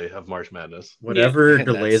holiday of March Madness. Whatever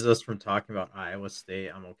delays us from talking about Iowa State,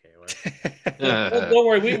 I'm okay with. Well, don't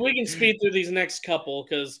worry, we can speed through these next couple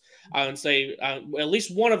because I would say at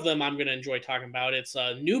least one of them I'm going to enjoy talking about. It's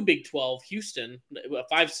new Big 12 Houston, a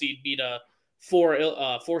 5 seed beat a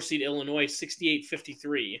 4 seed Illinois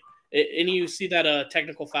 68-53. Any of you see that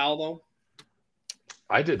technical foul though?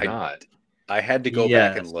 I did not. I had to go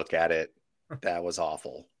back and look at it. That was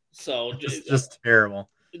awful. So it's just terrible.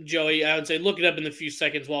 Joey, I would say look it up in the few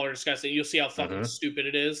seconds while we're discussing. You'll see how fucking stupid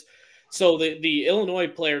it is. So the Illinois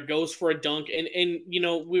player goes for a dunk, and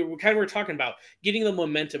we were talking about getting the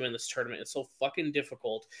momentum in this tournament. It's so fucking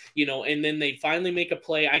difficult, and then they finally make a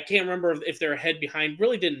play. I can't remember if they're ahead, behind.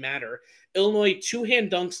 Really didn't matter. Illinois two-hand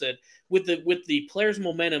dunks it with the player's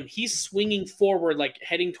momentum. He's swinging forward, like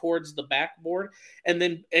heading towards the backboard,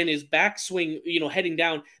 and his back swing, heading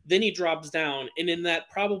down. Then he drops down, and in that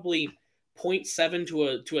probably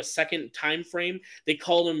 0.7 to a second time frame, they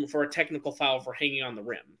called him for a technical foul for hanging on the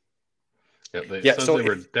rim. So they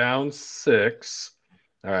were down 6.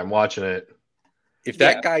 All right, I'm watching it. If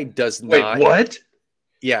that guy does not, wait, what?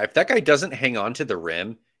 Yeah, if that guy doesn't hang on to the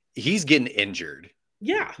rim, he's getting injured.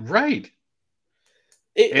 Yeah, right.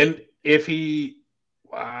 There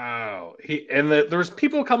was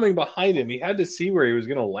people coming behind him. He had to see where he was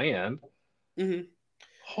going to land. Mm-hmm.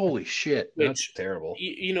 Holy shit, that's terrible.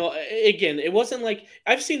 Again, it wasn't like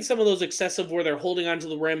I've seen some of those excessive where they're holding onto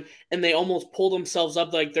the rim and they almost pull themselves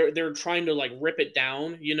up like they're trying to like rip it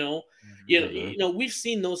down. We've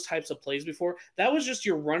seen those types of plays before. That was just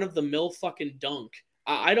your run of the mill fucking dunk.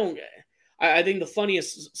 I think the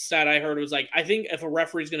funniest stat I heard was like, I think if a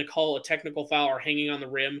referee's going to call a technical foul or hanging on the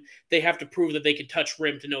rim, they have to prove that they can touch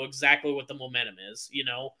rim to know exactly what the momentum is.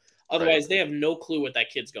 Otherwise they have no clue what that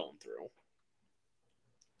kid's going through.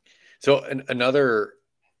 So another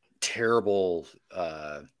terrible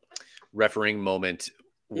refereeing moment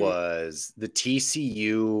was the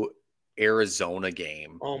TCU Arizona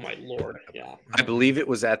game. Oh my Lord. Yeah. I believe it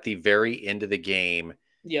was at the very end of the game.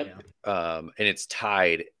 Yep. And it's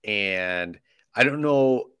tied. And I don't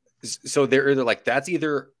know. So they're either like, that's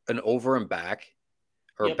either an over and back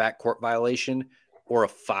or a backcourt violation or a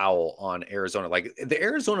foul on Arizona. Like the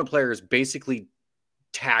Arizona players basically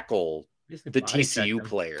tackle the TCU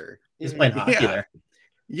player. He's playing hockey there.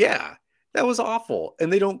 Yeah, that was awful.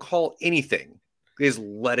 And they don't call anything. They just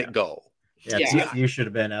let it go. Yeah, you should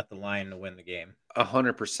have been at the line to win the game.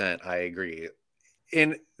 100%. I agree.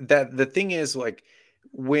 And that the thing is, like,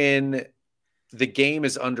 when the game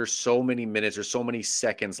is under so many minutes or so many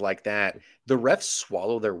seconds like that, the refs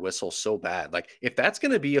swallow their whistle so bad. Like, if that's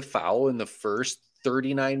going to be a foul in the first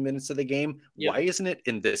 39 minutes of the game, why isn't it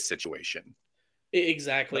in this situation?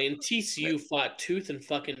 Exactly. And TCU fought tooth and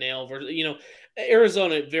fucking nail.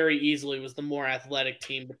 Arizona very easily was the more athletic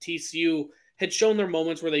team, but TCU had shown their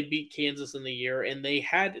moments where they beat Kansas in the year, and they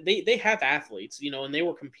have athletes, and they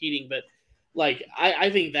were competing. But Like, I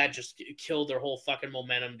think that just killed their whole fucking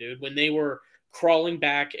momentum, dude. When they were crawling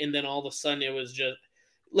back, and then all of a sudden it was just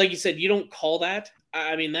like you said. You don't call that.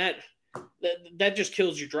 I mean that just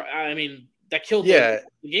kills your drive. I mean that killed the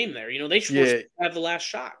game there. They should have the last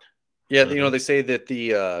shot. Yeah, they say that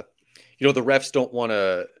the refs don't want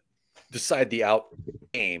to decide the out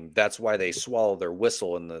game. That's why they swallow their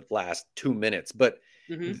whistle in the last 2 minutes. But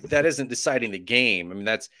that isn't deciding the game. I mean,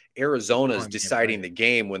 that's Arizona's deciding the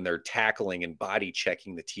game when they're tackling and body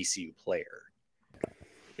checking the TCU player.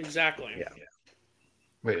 Exactly. Yeah.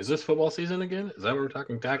 Wait, is this football season again? Is that what we're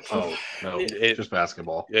talking tackle? Oh, no, it's just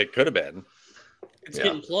basketball. It could have been. It's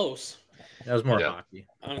getting close. That was more hockey.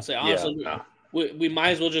 I would say, honestly, we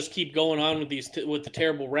might as well just keep going on with with the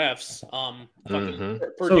terrible refs.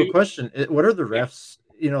 So, question: what are the refs?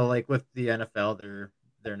 Like with the NFL,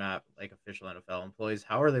 they're not like official NFL employees.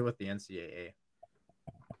 How are they with the NCAA?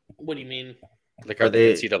 What do you mean? Like, are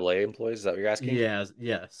they NCAA employees? Is that what you're asking?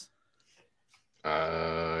 Yes.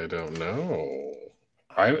 I don't know.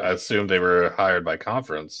 I assumed they were hired by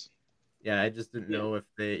conference. Yeah, I just didn't know if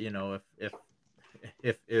they,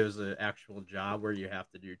 if it was an actual job where you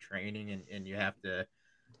have to do training and you have to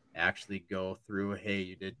actually go through, hey,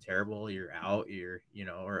 you did terrible, you're out,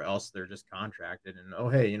 or else they're just contracted and, oh,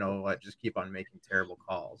 hey, you know what, just keep on making terrible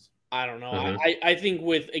calls. I don't know. I think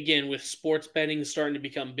with sports betting starting to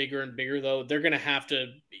become bigger and bigger, though, they're going to have to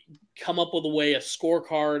come up with a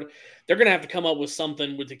scorecard. They're going to have to come up with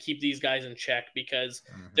something to keep these guys in check, because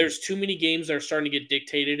there's too many games that are starting to get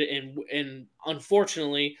dictated. And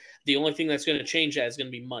unfortunately, the only thing that's going to change that is going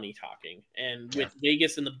to be money talking. And with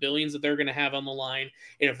Vegas and the billions that they're going to have on the line,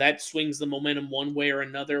 and if that swings the momentum one way or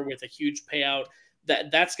another with a huge payout,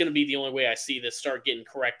 that's going to be the only way I see this start getting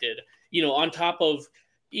corrected. On top of,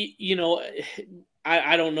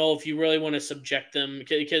 I don't know if you really want to subject them,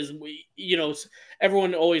 because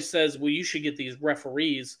everyone always says, well, you should get these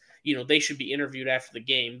referees, they should be interviewed after the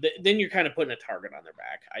game. Then you're kind of putting a target on their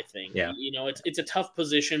back, I think. Yeah. It's a tough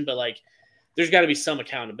position, but like, there's got to be some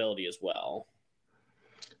accountability as well.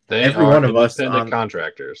 Every one of us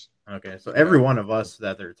contractors. Okay, so every one of us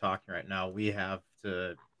that they're talking right now, we have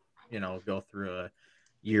to, go through a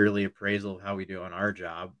yearly appraisal of how we do on our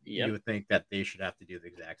job. Yep. You would think that they should have to do the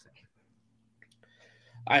exact same.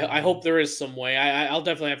 I hope there is some way. I'll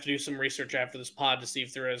definitely have to do some research after this pod to see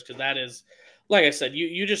if there is, because that is, like I said,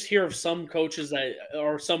 you just hear of some coaches that,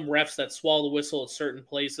 or some refs that swallow the whistle at certain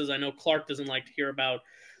places. I know Clark doesn't like to hear about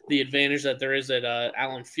the advantage that there is at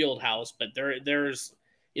Allen Fieldhouse, but there's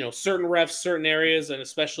certain refs, certain areas, and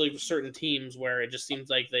especially for certain teams where it just seems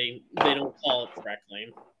like they don't call it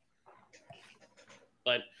correctly.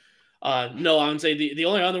 But no, I would say the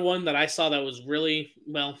only other one that I saw that was really,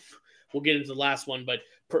 well, we'll get into the last one, but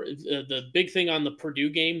the big thing on the Purdue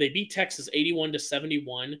game, they beat Texas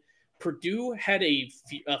 81-71. Purdue had a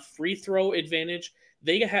free throw advantage.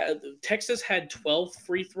 Texas had 12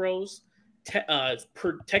 free throws.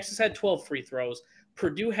 Texas had 12 free throws.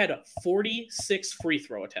 Purdue had 46 free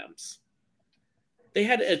throw attempts. They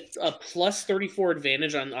had a plus 34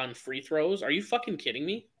 advantage on free throws. Are you fucking kidding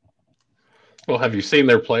me? Well, have you seen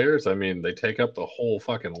their players? I mean, they take up the whole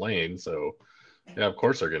fucking lane, so yeah, of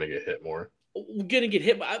course they're going to get hit more. Going to get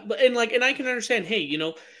hit, and I can understand. Hey,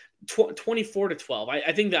 24-12.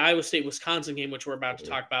 I think the Iowa State-Wisconsin game, which we're about to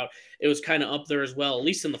talk about, it was kind of up there as well. At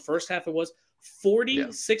least in the first half, it was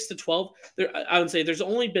 46-12. I would say there's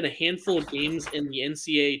only been a handful of games in the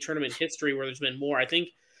NCAA tournament history where there's been more. I think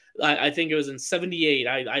it was in 78.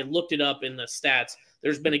 I looked it up in the stats.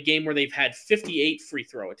 There's been a game where they've had 58 free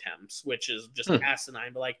throw attempts, which is just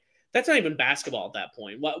asinine. But that's not even basketball at that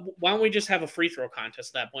point. Why don't we just have a free throw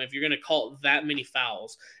contest at that point if you're going to call it that many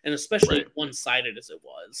fouls, and especially one-sided as it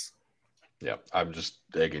was? Yeah, I'm just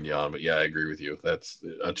egging you on, but yeah, I agree with you. That's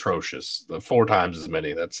atrocious. 4 times as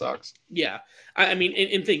many. That sucks. Yeah, I mean,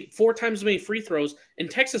 and think 4 times as many free throws in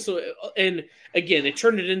Texas, and again, it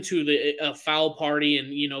turned it into a foul party, and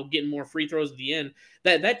getting more free throws at the end.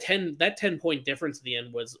 That 10-point difference at the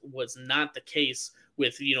end was not the case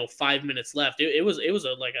with 5 minutes left. It was I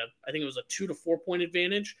think it was a 2 to 4 point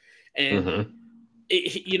advantage, and.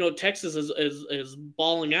 Texas is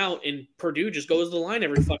balling out, and Purdue just goes to the line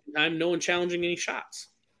every fucking time. No one challenging any shots.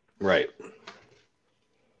 Right.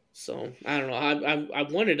 So I don't know.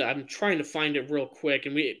 I'm trying to find it real quick,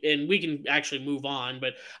 and we can actually move on.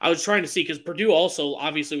 But I was trying to see, because Purdue also,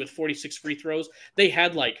 obviously with 46 free throws, they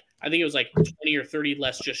had I think it was 20 or 30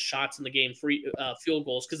 less just shots in the game, field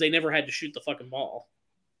goals, because they never had to shoot the fucking ball.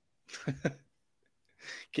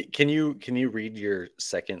 Can you read your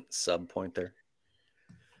second sub point there?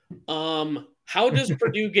 How does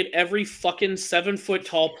Purdue get every fucking 7 foot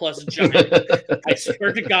tall plus giant? I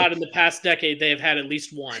swear to God, in the past decade, they have had at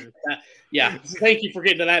least one. Yeah. Thank you for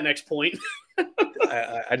getting to that next point.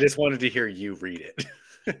 I just wanted to hear you read it.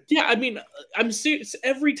 Yeah, I mean, I'm serious.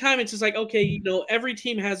 Every time it's just like, okay, every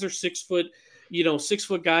team has their 6 foot, 6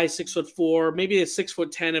 foot guy, 6'4", maybe a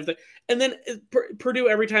 6'10" and then Purdue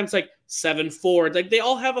every time it's like 7'4". Like they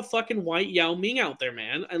all have a fucking white Yao Ming out there,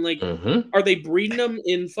 man. And like, are they breeding them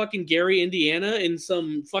in fucking Gary, Indiana, in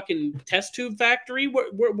some fucking test tube factory?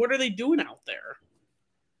 What are they doing out there?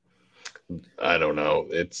 I don't know.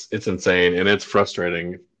 It's insane, and it's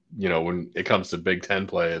frustrating. When it comes to Big Ten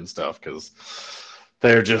play and stuff, because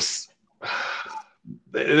they're just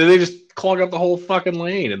they just clog up the whole fucking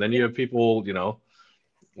lane, and then you have people,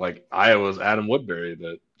 like Iowa's Adam Woodbury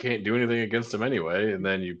that can't do anything against them anyway, and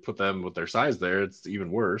then you put them with their size there, it's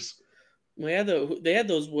even worse. Well, they had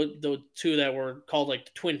those two that were called like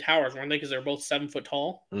the Twin Towers, weren't they? Because they're both 7 foot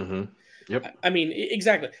tall. Mm-hmm. Yep. I mean,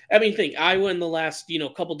 exactly. I mean, think Iowa in the last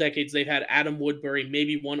couple decades, they've had Adam Woodbury,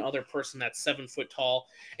 maybe one other person that's 7 foot tall,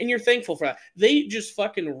 and you're thankful for that. They just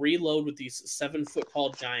fucking reload with these 7 foot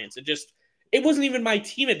tall giants. It wasn't even my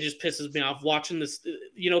team. It just pisses me off watching this,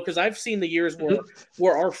 because I've seen the years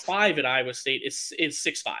where our 5 at Iowa State is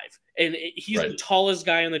 6'5", and he's right. The tallest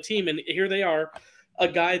guy on the team, and here they are, a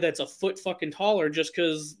guy that's a foot fucking taller just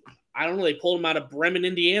because I don't know, they pulled him out of Bremen,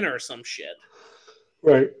 Indiana, or some shit.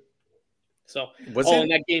 Right. So in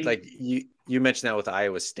that game, like you mentioned that with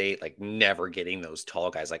Iowa State, like never getting those tall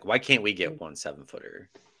guys. Like, why can't we get 1 7-footer?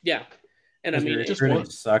 Yeah, and I mean, it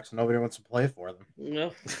just sucks. Nobody wants to play for them.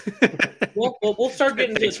 No. We'll start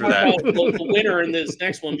getting to talk about the winner in this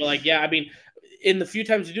next one. But like, yeah, I mean, in the few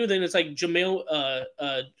times you do, then it's like Jamil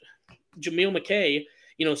McKay,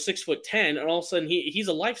 6'10", and all of a sudden he's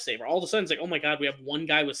a lifesaver. All of a sudden it's like, oh my God, we have one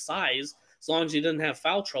guy with size. As long as he doesn't have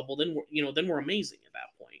foul trouble, then we're amazing at that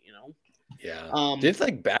point. Yeah. Did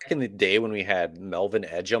like back in the day when we had Melvin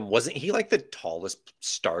Edgem, wasn't he like the tallest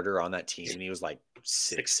starter on that team? And he was like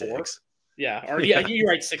 6'6". Yeah. Or yeah, you're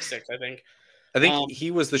right, 6'6", I think. I think he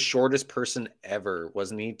was the shortest person ever,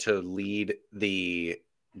 wasn't he, to lead the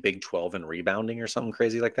Big 12 in rebounding or something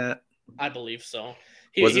crazy like that? I believe so.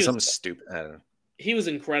 Was it something stupid? I don't know. He was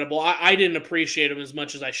incredible. I didn't appreciate him as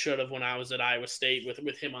much as I should have when I was at Iowa State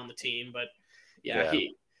with him on the team, but yeah.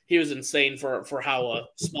 He was insane for how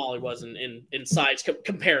small he was in size,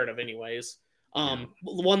 comparative anyways.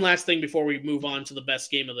 One last thing before we move on to the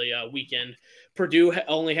best game of the weekend. Purdue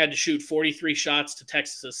only had to shoot 43 shots to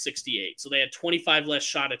Texas's 68. So they had 25 less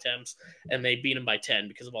shot attempts, and they beat them by 10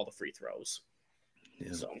 because of all the free throws.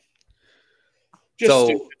 Yeah.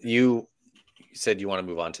 So you said you want to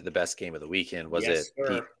move on to the best game of the weekend. Was it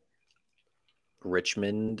the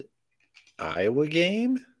Richmond, Iowa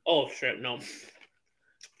game? Oh, shit, no.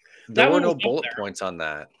 There were no bullet points on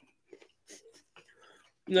that.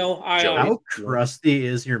 No, how crusty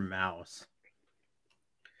is your mouse?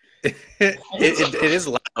 it is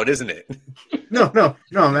loud, isn't it? No.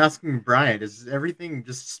 I'm asking Bryant. Is everything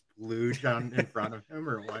just splooge on in front of him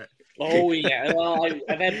or what? Oh yeah. Well,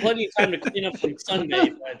 I've had plenty of time to clean up from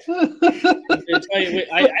Sunday, but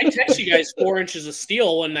I text you guys 4 inches of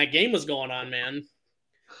steel when that game was going on, man.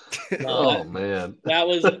 Oh man, that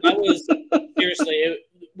was seriously.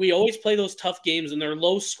 We always play those tough games, and they're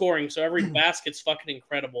low scoring, so every basket's fucking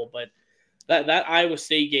incredible. But that Iowa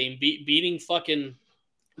State game, beating fucking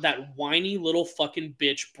that whiny little fucking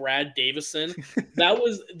bitch Brad Davison, that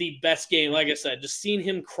was the best game. Like I said, just seeing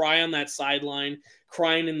him cry on that sideline,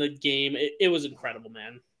 crying in the game, it was incredible,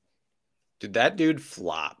 man. Dude, that dude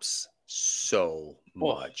flops so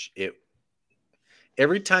much.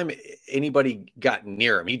 Every time anybody got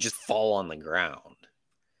near him, he'd just fall on the ground.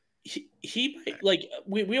 He like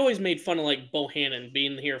we always made fun of like Bohannon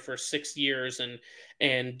being here for 6 years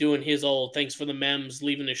and doing his old thanks for the memes,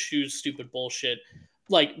 leaving his shoes, stupid bullshit.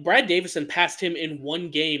 Like Brad Davison passed him in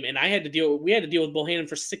one game, and we had to deal with Bohannon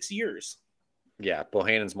for 6 years. Yeah,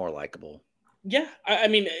 Bohannon's more likable. Yeah, I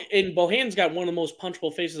mean, and Bohannon's got one of the most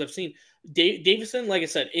punchable faces I've seen. Davison, like I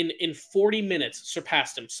said, in 40 minutes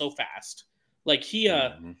surpassed him so fast. Like he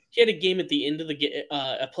had a game at the end of the game,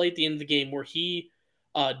 a play at the end of the game where he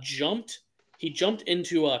jumped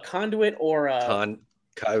into a conduit or it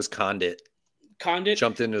was Condit. Condit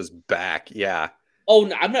jumped into his back. Yeah. Oh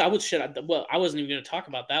no, I wasn't even going to talk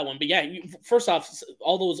about that one. But yeah, first off,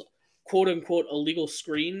 all those quote unquote illegal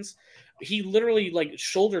screens, he literally like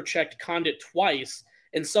shoulder checked Condit twice,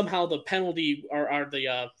 and somehow the penalty or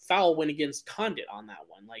the foul went against Condit on that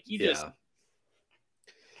one. Like he just.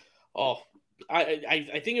 Oh.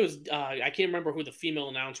 I think it was I can't remember who the female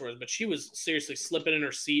announcer was, but she was seriously slipping in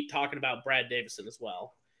her seat talking about Brad Davison as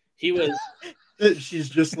well. He was. She's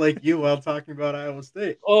just like you while talking about Iowa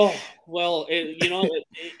State. Oh well,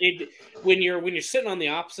 when you're sitting on the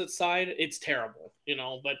opposite side, it's terrible,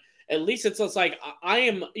 But at least it's like I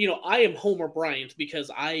am Homer Bryant because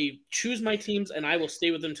I choose my teams and I will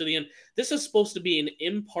stay with them to the end. This is supposed to be an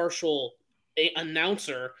impartial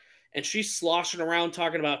announcer, and she's sloshing around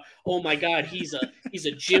talking about, oh my God, he's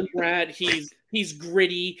a gym rat. He's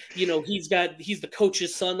gritty. He's the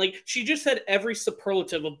coach's son. Like, she just had every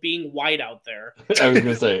superlative of being white out there. I was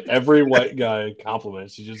gonna say every white guy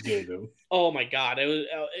compliment she just gave him. Oh my God, it was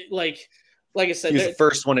like I said, he was the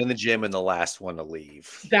first one in the gym and the last one to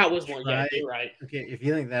leave. That was one. Yeah, you're right. Okay, if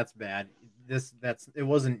you think that's bad, it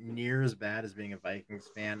wasn't near as bad as being a Vikings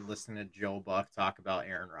fan listening to Joe Buck talk about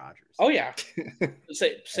Aaron Rodgers. Oh yeah,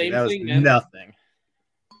 same that thing. Was nothing.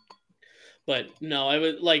 But no, I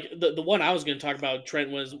was like the one I was going to talk about, Trent,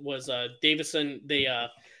 was Davison.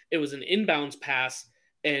 It was an inbounds pass,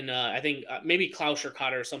 and I think maybe Klauscher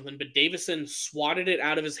caught it or something. But Davison swatted it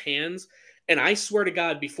out of his hands, and I swear to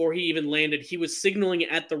God, before he even landed, he was signaling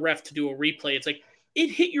at the ref to do a replay. It's like, it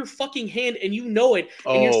hit your fucking hand, and you know it,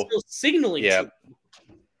 and you're still signaling. Yeah.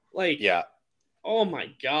 Yeah. Oh my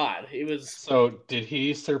God, it was. So did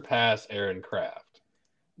he surpass Aaron Kraft?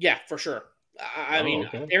 Yeah, for sure. I mean,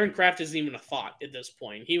 okay. Aaron Kraft isn't even a thought at this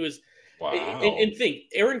point. He was. Wow. And think,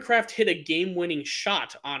 Aaron Kraft hit a game-winning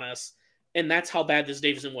shot on us, and that's how bad this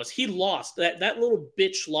Davison was. He lost. That little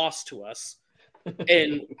bitch lost to us,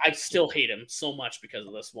 and I still hate him so much because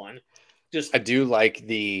of this one. I do like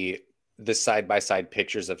the side-by-side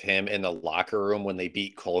pictures of him in the locker room when they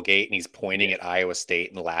beat Colgate, and he's pointing at Iowa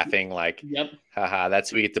State and laughing like, yep, haha,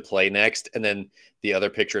 that's who we get to play next. And then the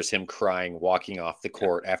other picture is him crying, walking off the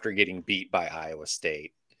court after getting beat by Iowa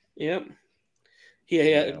State. Yep.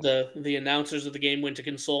 Yeah. The announcers of the game went to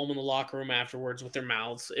console him in the locker room afterwards with their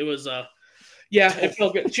mouths. It was it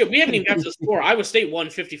felt good. We haven't even got to the score. Iowa State won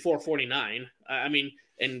 54-49. I mean,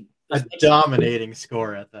 and a dominating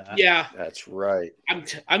score at that. Yeah, that's right.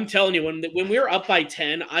 I'm telling you, when we were up by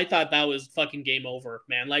 10, I thought that was fucking game over,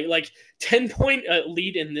 man. Like 10-point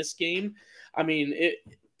lead in this game. I mean,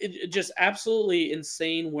 it just absolutely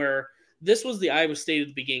insane. Where this was the Iowa State at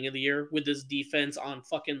the beginning of the year with this defense on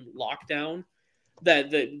fucking lockdown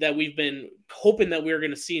that we've been hoping that we were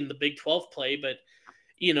going to see in the Big 12 play, but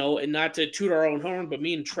and not to toot our own horn, but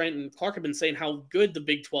me and Trent and Clark have been saying how good the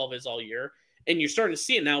Big 12 is all year. And you're starting to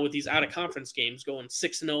see it now with these out-of-conference games going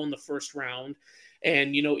 6-0 in the first round.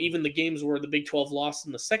 And, even the games where the Big 12 lost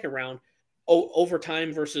in the second round,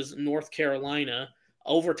 overtime versus North Carolina,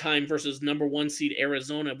 overtime versus number 1 seed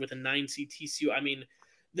Arizona with a 9 seed TCU. I mean,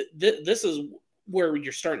 this is where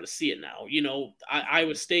you're starting to see it now.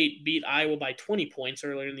 Iowa State beat Iowa by 20 points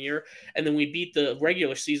earlier in the year, and then we beat the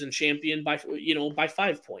regular season champion by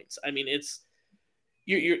 5 points. I mean, it's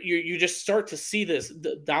you just start to see this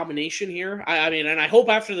domination here. I mean, and I hope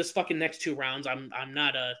after this fucking next 2 rounds, I'm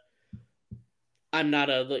not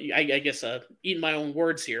eating my own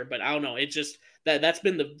words here, but I don't know. It's just that's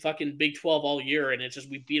been the fucking Big 12 all year, and it's just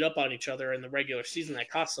we beat up on each other in the regular season. That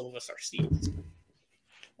cost some of us our seats.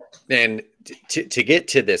 And to get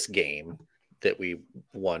to this game that we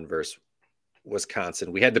won versus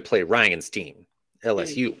Wisconsin, we had to play Ryan's team,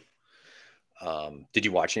 LSU. Did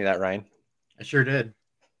you watch any of that, Ryan? I sure did.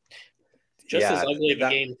 Just as ugly of a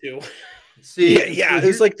game too. See, it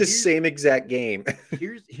was like the same exact game.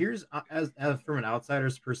 here's as from an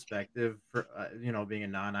outsider's perspective, for being a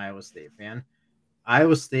non-Iowa State fan,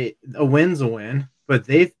 Iowa State, a win's a win, but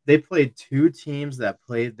they played 2 teams that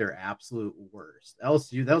played their absolute worst.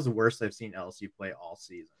 LSU, that was the worst I've seen LSU play all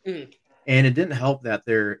season, and it didn't help that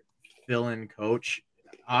their fill-in coach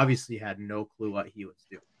obviously had no clue what he was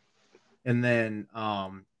doing, and then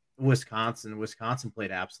Wisconsin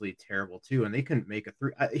played absolutely terrible too, and they couldn't make a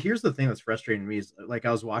 3. Here's the thing that's frustrating me is, like,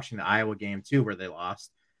 I was watching the Iowa game too where they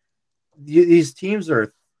lost. These teams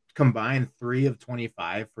are combined 3 of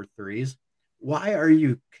 25 for threes. Why are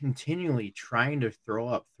you continually trying to throw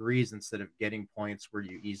up threes instead of getting points where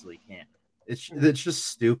you easily can? It's just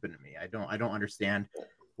stupid to me. I don't understand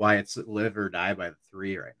why it's live or die by the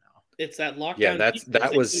 3 right now. It's that lockdown. Yeah,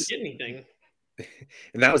 that was anything.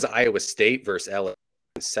 And that was Iowa State versus LSU.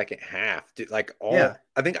 Second half,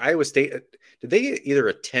 I think Iowa State, did they either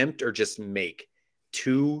attempt or just make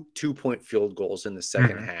 2 2-point field goals in the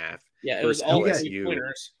second half? Yeah, it was all LSU.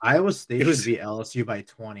 Iowa State should beat LSU by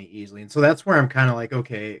 20 easily, and so that's where I'm kind of like,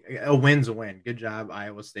 okay, a win's a win. Good job,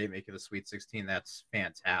 Iowa State, making the Sweet 16. That's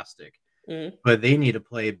fantastic. But they need to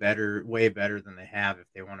play better, way better than they have if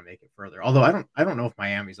they want to make it further. Although I don't know if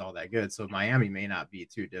Miami's all that good, so Miami may not be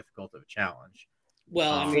too difficult of a challenge.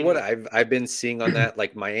 Well, I mean, from what I've been seeing on that,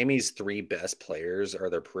 like Miami's 3 best players are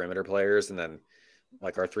their perimeter players, and then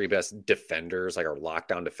like our 3 best defenders, like our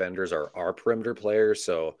lockdown defenders, are our perimeter players.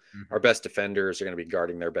 So our best defenders are going to be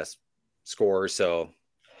guarding their best scorers. So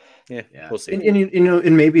yeah, we'll see.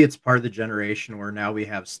 And maybe it's part of the generation where now we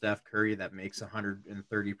have Steph Curry that makes 130%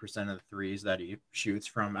 of the threes that he shoots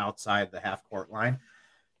from outside the half court line.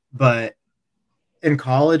 But in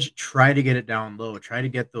college, try to get it down low. Try to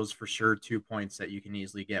get those for sure 2 points that you can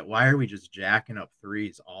easily get. Why are we just jacking up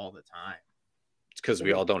threes all the time? It's because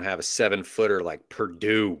we all don't have a 7-footer like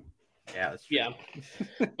Purdue. Yeah, that's true.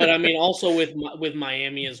 Yeah. But I mean, also with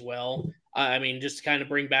Miami as well. I mean, just to kind of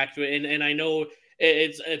bring back to it, and I know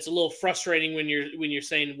it's a little frustrating when you're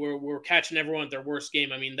saying we're catching everyone at their worst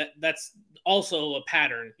game. I mean, that's also a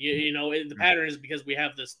pattern. You know, the pattern is because we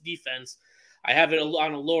have this defense. I have it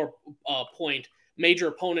on a lower point. Major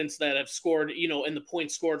opponents that have scored, you know, in the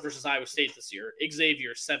points scored versus Iowa State this year: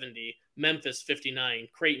 Xavier 70, Memphis 59,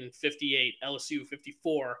 Creighton 58, LSU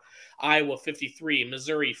 54, Iowa 53,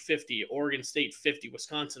 Missouri 50, Oregon State 50,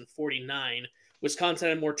 Wisconsin 49. Wisconsin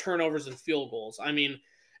had more turnovers and field goals. I mean,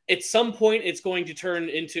 at some point, it's going to turn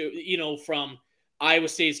into, you know, from Iowa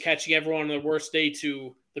State's catching everyone on their worst day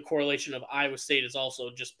to the correlation of Iowa State is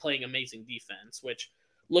also just playing amazing defense, which,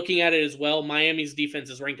 looking at it as well, Miami's defense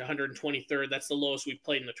is ranked 123rd. That's the lowest we've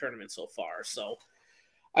played in the tournament so far. So,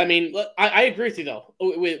 I mean, I agree with you, though.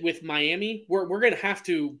 With Miami, we're going to have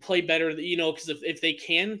to play better, you know, because if they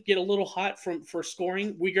can get a little hot for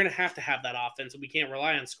scoring, we're going to have that offense, and we can't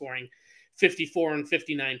rely on scoring 54 and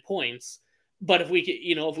 59 points. But if we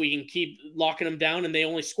can keep locking them down and they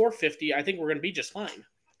only score 50, I think we're going to be just fine.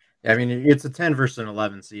 I mean, it's a 10 versus an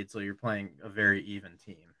 11 seed, so you're playing a very even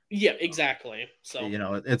team. Yeah, exactly. So, you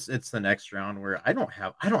know, it's the next round where I don't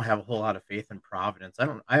have a whole lot of faith in Providence.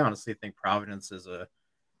 I honestly think Providence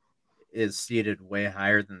is seated way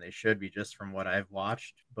higher than they should be, just from what I've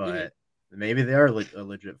watched. But maybe they are a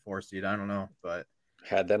legit 4 seed. I don't know, but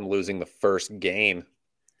had them losing the first game.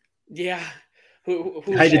 Yeah. Who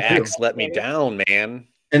Jacks let me down, man.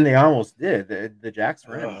 And they almost did. The Jacks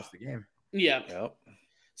were in most of the game. Yeah. Yep.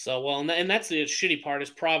 So, well, and that's the shitty part is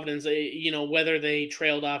Providence, you know, whether they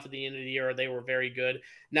trailed off at the end of the year or they were very good,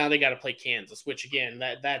 now they got to play Kansas, which, again,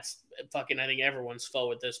 that's fucking, I think, everyone's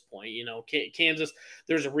foe at this point. You know, Kansas,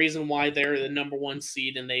 there's a reason why they're the number 1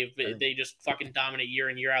 seed, and they just fucking dominate year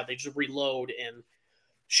in, year out. They just reload, and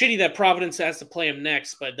shitty that Providence has to play them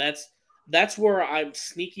next, but that's where I'm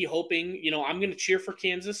sneaky hoping, you know, I'm going to cheer for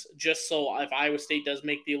Kansas just so if Iowa State does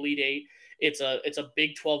make the Elite Eight, it's a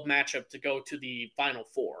Big 12 matchup to go to the Final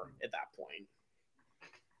Four at that point.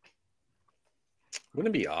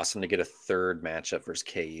 Wouldn't it be awesome to get a third matchup versus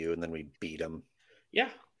KU and then we beat them? Yeah,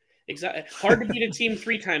 exactly. Hard to beat a team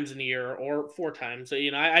 3 times in a year or 4 times. So, you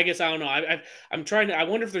know, I guess I don't know. I'm trying to. I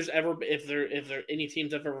wonder if there any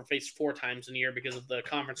teams have ever faced 4 times in a year because of the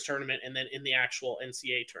conference tournament and then in the actual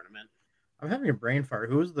NCAA tournament. I'm having a brain fart.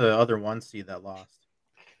 Who was the other 1 seed that lost?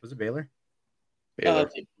 Was it Baylor?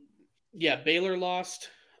 Yeah, Baylor lost.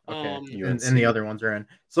 Okay, and the other ones are in.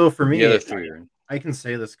 So for me, I can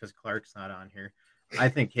say this because Clark's not on here. I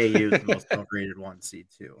think KU is the most overrated 1 seed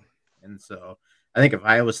too. And so I think if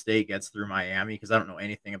Iowa State gets through Miami, because I don't know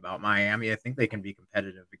anything about Miami, I think they can be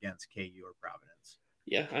competitive against KU or Providence.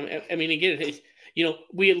 Yeah, I mean, again, you know,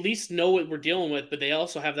 we at least know what we're dealing with, but they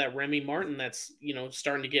also have that Remy Martin that's, you know,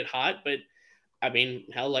 starting to get hot. But I mean,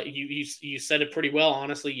 hell, like you said it pretty well.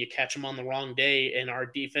 Honestly, you catch them on the wrong day, and our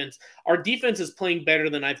defense is playing better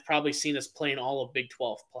than I've probably seen us playing all of Big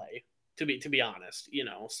 12 play. To be honest, you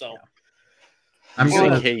know. So yeah. I'm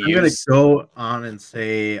gonna go on and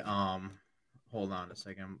say, hold on a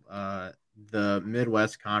second. The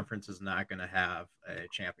Midwest Conference is not going to have a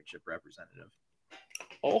championship representative.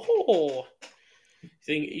 Oh,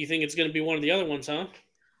 you think it's going to be one of the other ones, huh?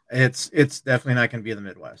 It's definitely not going to be the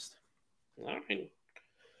Midwest. All right.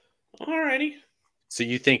 Alrighty. So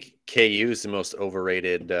you think KU is the most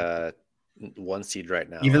overrated 1 seed right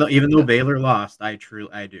now? Even though Baylor lost, I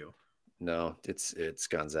do. No, it's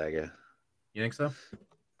Gonzaga. You think so?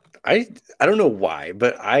 I don't know why,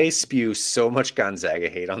 but I spew so much Gonzaga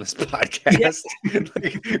hate on this podcast.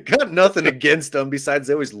 Like, got nothing against them besides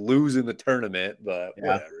they always lose in the tournament, but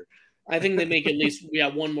whatever. I think they make at least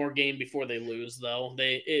one more game before they lose, though.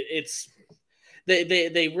 They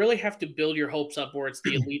really have to build your hopes up where it's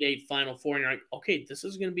the Elite Eight Final Four, and you're like, okay, this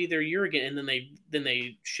is going to be their year again, and then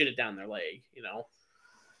they shit it down their leg, you know.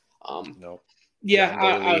 No. Yeah,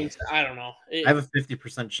 I don't know. I have a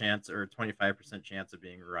 50% chance or 25% chance of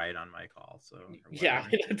being right on my call. So yeah,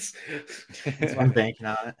 that's I'm banking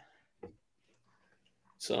on it.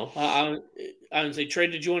 So I would say, Trey,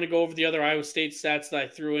 did you want to go over the other Iowa State stats that I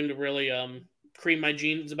threw in to really cream my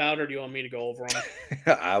jeans about, or do you want me to go over them?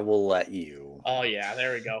 I will let you. Oh, yeah,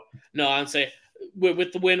 there we go. No, I'd say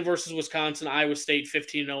with the win versus Wisconsin, Iowa State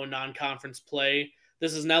 15-0 in non-conference play.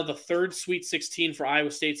 This is now the third Sweet 16 for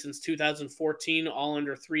Iowa State since 2014, all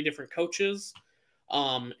under 3 different coaches.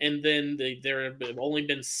 And then there have only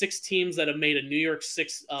been 6 teams that have made a New Year's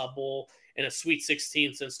Six Bowl in a Sweet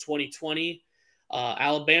 16 since 2020.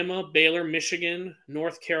 Alabama, Baylor, Michigan,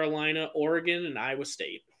 North Carolina, Oregon, and Iowa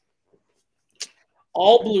State.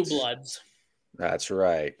 All blue bloods. That's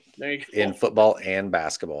right. There you go. In football and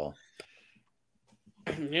basketball.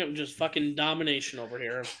 Yeah, just fucking domination over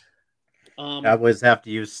here. Cowboys have to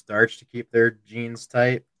use starch to keep their jeans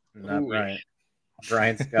tight. Not Bryant. Yeah.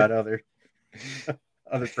 Bryant's got other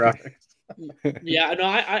products. Yeah, no,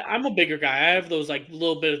 I'm a bigger guy. I have those like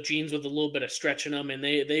little bit of jeans with a little bit of stretch in them, and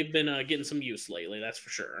they've been getting some use lately. That's for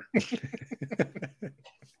sure.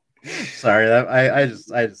 Sorry, that I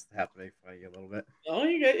just have to make fun of you a little bit. Oh,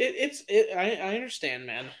 you got it. I understand,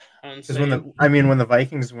 man. Because when the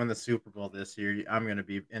Vikings win the Super Bowl this year, I'm going to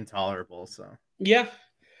be intolerable. So yeah,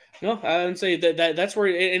 no, I would say that's where.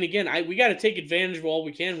 And again, we got to take advantage of all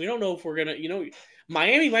we can. We don't know if we're gonna,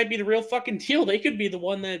 Miami might be the real fucking deal. They could be the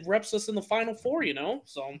one that reps us in the Final Four,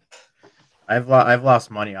 So I've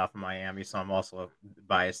lost money off of Miami, so I'm also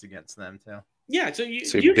biased against them too. Yeah, so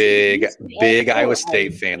you big Iowa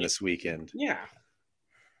State fan this weekend. Yeah,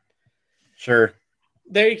 sure.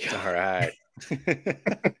 There you go. All right,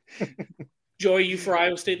 Joey, you for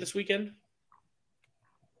Iowa State this weekend?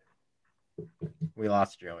 We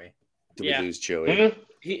lost Joey. Did we lose Joey?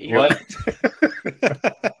 What?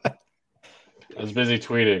 I was busy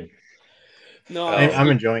tweeting. No, I'm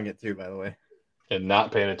enjoying it too, by the way. And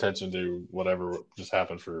not paying attention to whatever just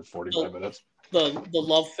happened for 45 minutes. The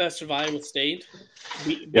love fest of Iowa State,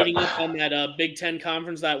 beating up on that Big Ten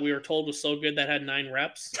conference that we were told was so good that had 9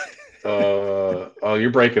 reps. Oh,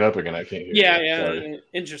 you're breaking up again. I can't hear you. Yeah. Sorry.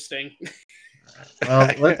 Interesting.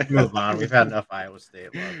 Well, let's move on. We've had enough Iowa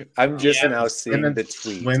State love. I'm just now seeing the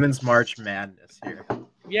tweet. Women's March Madness here.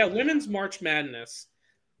 Yeah, Women's March Madness.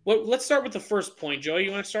 Let's start with the first point. Joey,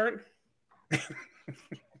 you want to start?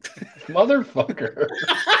 Motherfucker.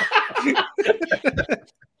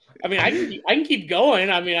 I mean, I can keep going.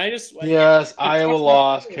 I mean, yes, Iowa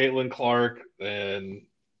lost. Caitlin Clark, and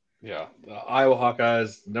the Iowa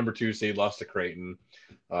Hawkeyes, number 2 seed, lost to Creighton.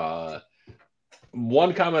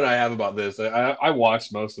 One comment I have about this, I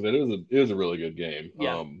watched most of it. It was a really good game.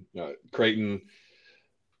 Yeah.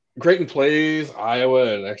 Creighton plays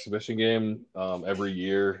Iowa in an exhibition game every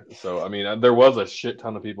year. So, I mean, there was a shit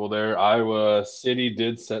ton of people there. Iowa City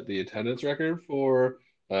did set the attendance record for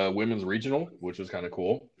women's regional, which was kind of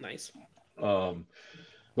cool. Nice.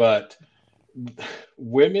 But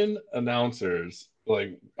women announcers,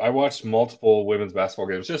 like, I watched multiple women's basketball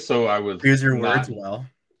games just so I was. Use your words well.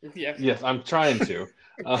 Yeah. Yes, I'm trying to.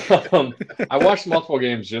 I watched multiple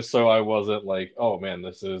games just so I wasn't like, oh man,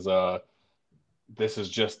 this is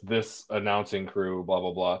just this announcing crew, blah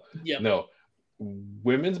blah blah. Yeah. No,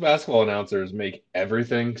 women's basketball announcers make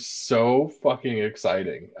everything so fucking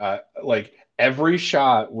exciting. Like every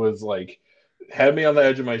shot was like had me on the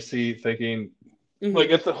edge of my seat, thinking. Mm-hmm. Like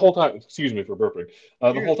it's the whole time. Excuse me for burping.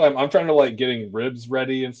 The whole time I'm trying to like getting ribs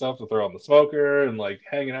ready and stuff to throw on the smoker and like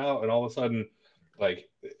hanging out, and all of a sudden, like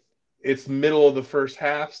it's middle of the first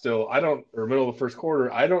half still. Or middle of the first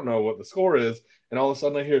quarter. I don't know what the score is, and all of a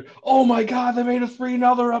sudden I hear, "Oh my God, they made a 3!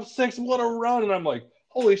 Now they're up 6. What a run!" And I'm like,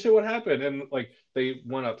 "Holy shit, what happened?" And like they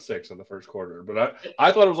went up 6 in the first quarter, but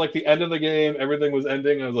I thought it was like the end of the game. Everything was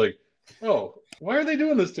ending. I was like, "Oh, why are they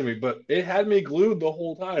doing this to me?" But it had me glued the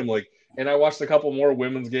whole time, like. And I watched a couple more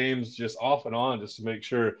women's games just off and on just to make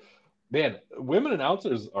sure. Man, women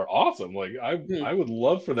announcers are awesome. Like I would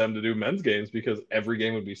love for them to do men's games because every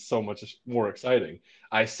game would be so much more exciting.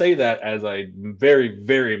 I say that as I very,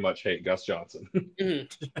 very much hate Gus Johnson.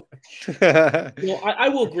 Well, I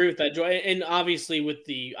will agree with that, Joy. And obviously with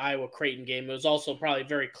the Iowa Creighton game, it was also probably a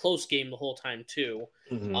very close game the whole time too.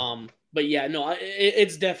 Mm-hmm. But yeah, no,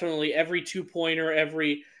 it's definitely every 2-pointer,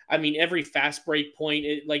 every fast break point,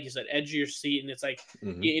 like you said, edge of your seat. And it's like,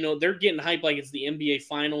 they're getting hyped like it's the NBA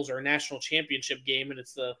Finals or a national championship game. And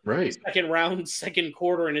it's the second round, second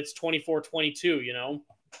quarter, and it's 24-22,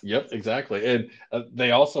 Yep, exactly. And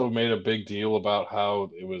they also made a big deal about how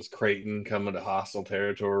it was Creighton coming to hostile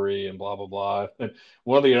territory and blah, blah, blah. And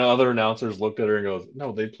one of the other announcers looked at her and goes,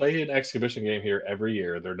 no, they play an exhibition game here every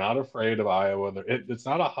year. They're not afraid of Iowa. It's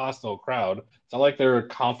not a hostile crowd. It's not like they're a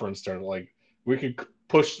conference tournament. Like we could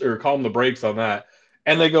push or calm the brakes on that.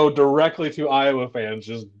 And they go directly to Iowa fans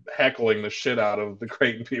just heckling the shit out of the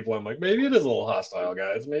Creighton people. I'm like, maybe it is a little hostile,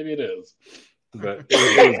 guys. Maybe it is. But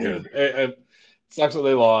it was good. It sucks that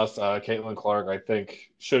they lost. Caitlin Clark, I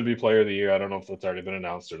think, should be player of the year. I don't know if that's already been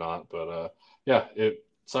announced or not. But, yeah, it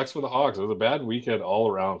sucks for the Hogs. It was a bad weekend all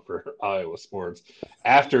around for Iowa sports.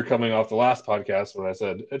 After coming off the last podcast when I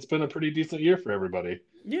said, it's been a pretty decent year for everybody.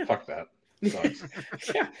 Yeah. Fuck that. Sucks.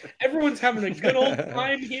 Yeah, everyone's having a good old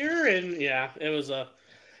time here, and that was a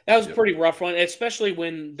pretty rough one, especially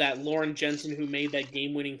when that Lauren Jensen, who made that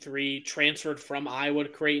game-winning 3, transferred from Iowa to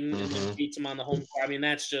Creighton and then beats him on the home court. I mean,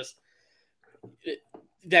 that's just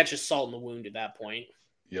salt in the wound at that point.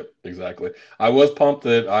 Yep, exactly. I was pumped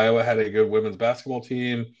that Iowa had a good women's basketball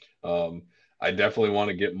team. I definitely want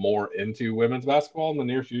to get more into women's basketball in the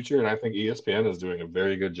near future, and I think ESPN is doing a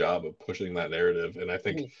very good job of pushing that narrative. And I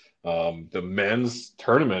think the men's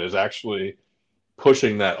tournament is actually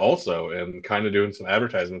pushing that also and kind of doing some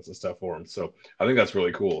advertisements and stuff for them. So I think that's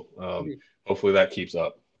really cool. Hopefully that keeps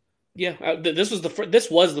up. Yeah, this was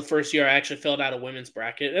the first year I actually filled out a women's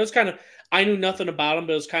bracket. It was kind of, I knew nothing about them,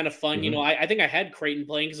 but it was kind of fun. You know, I think I had Creighton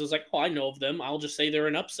playing because I was like, oh, I know of them. I'll just say they're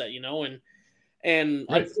an upset, and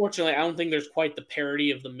Right. Unfortunately, I don't think there's quite the parity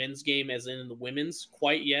of the men's game as in the women's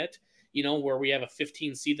quite yet. Where we have a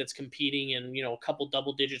 15 seed that's competing and a couple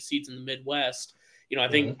double-digit seeds in the Midwest. I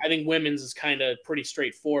think women's is kind of pretty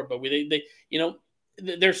straightforward, but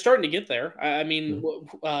they're starting to get there. I mean,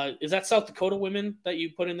 is that South Dakota women that you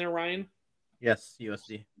put in there, Ryan? Yes,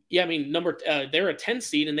 USD. Yeah, I mean, they're a 10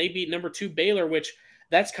 seed and they beat number 2 Baylor, which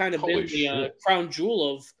that's kind of been the crown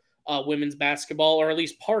jewel of women's basketball, or at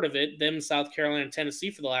least part of it. Them, South Carolina, and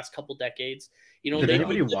Tennessee for the last couple decades. Did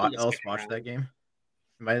anybody else watch that game?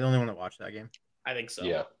 Am I the only one that watched that game? I think so.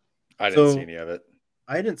 Yeah, I didn't see any of it.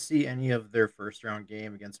 I didn't see any of their first round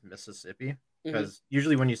game against Mississippi because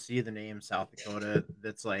usually when you see the name South Dakota,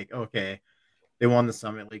 that's like, okay, they won the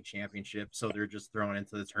Summit League championship, so they're just thrown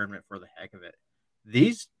into the tournament for the heck of it.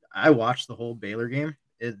 I watched the whole Baylor game.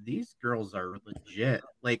 These girls are legit.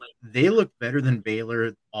 Like, they look better than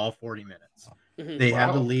Baylor all 40 minutes. They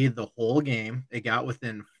had the lead the whole game. They got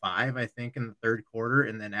within 5, I think, in the third quarter,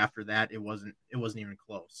 and then after that, it wasn't even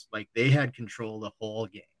close. Like, they had control the whole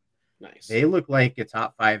game. Nice. They look like a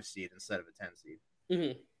top 5 seed instead of a 10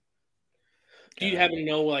 seed. Do you happen to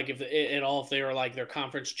know, like, if they were like their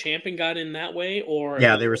conference champion got in that way, or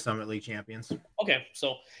they were Summit League champions? Okay,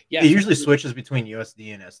 so yeah, it usually switches between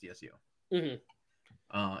USD and SDSU.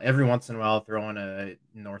 Every once in a while, throw in a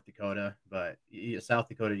North Dakota, but South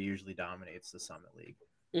Dakota usually dominates the Summit League.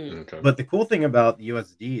 Okay. But the cool thing about the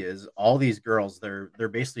USD is all these girls, they're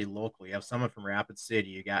basically local. You have someone from Rapid City,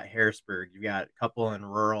 you got Harrisburg, you got a couple in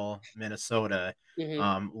rural Minnesota,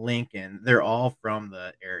 Lincoln. They're all from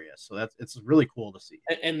the area, so it's really cool to see.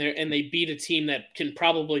 And they beat a team that can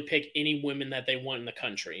probably pick any women that they want in the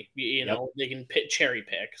country. They can cherry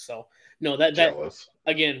pick. So no, that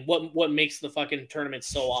again, what makes the fucking tournament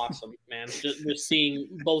so awesome, man? Just seeing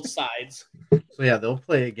both sides. So yeah, they'll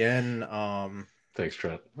play again. Thanks,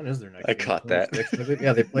 Trent. When is their next? I caught that.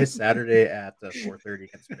 Yeah, they play Saturday at 4:30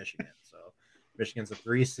 against Michigan. So Michigan's a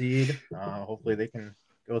 3 seed. Hopefully they can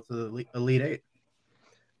go to the Elite 8.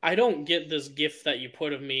 I don't get this gift that you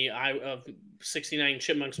put of me of 69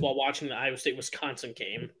 Chipmunks while watching the Iowa State Wisconsin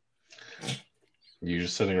game. You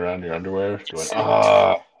just sitting around in your underwear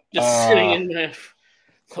going, sitting in there.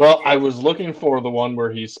 Well, I was looking for the one where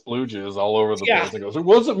he splooges all over the place and goes, it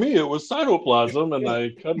wasn't me, it was cytoplasm, and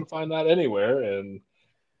I couldn't find that anywhere, and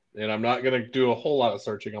I'm not going to do a whole lot of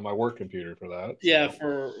searching on my work computer for that. Yeah,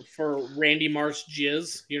 for Randy Marsh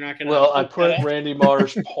jizz, you're not going to... Well, I put Randy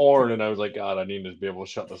Marsh porn, and I was like, God, I need to be able to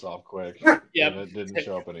shut this off quick. Yeah, and it didn't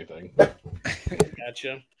show up anything.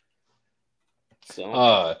 Gotcha.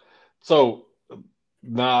 So...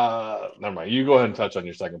 Nah, never mind. You go ahead and touch on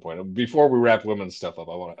your second point. Before we wrap women's stuff up,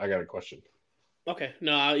 I got a question. Okay.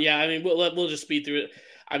 No, yeah, I mean, we'll just speed through it.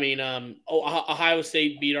 I mean, Ohio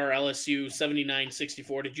State beat our LSU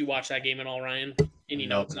 79-64. Did you watch that game at all, Ryan? Any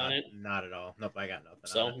notes on it? Not at all. Nope, I got nothing.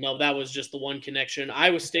 So, no, that was just the one connection.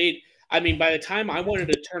 Iowa State, I mean, by the time I wanted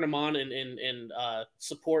to turn them on and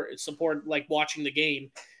support like watching the game,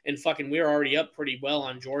 and fucking we were already up pretty well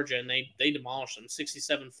on Georgia, and they demolished them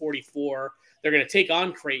 67-44. They're going to take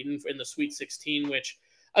on Creighton in the Sweet 16, which,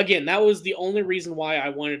 again, that was the only reason why I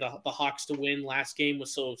wanted the Hawks to win last game,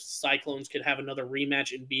 was so Cyclones could have another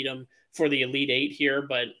rematch and beat them for the Elite 8 here.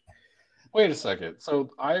 But wait a second.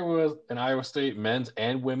 So Iowa and Iowa State men's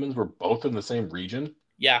and women's were both in the same region?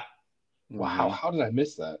 Yeah. Wow. How did I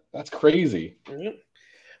miss that? That's crazy. Mm-hmm.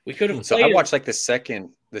 We could have. So I watched like the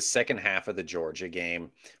second half of the Georgia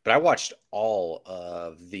game, but I watched all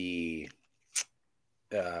of the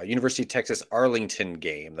University of Texas Arlington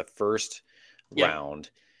game, the first round.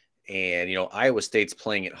 And, Iowa State's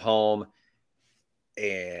playing at home.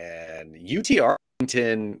 And UT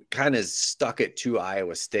Arlington kind of stuck it to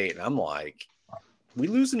Iowa State. And I'm like, we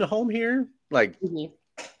losing at home here? Like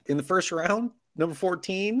in the first round, number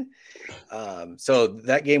 14. So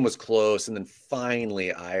that game was close. And then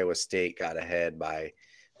finally Iowa State got ahead by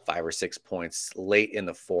 5 or 6 points late in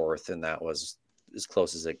the fourth. And that was as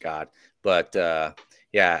close as it got. But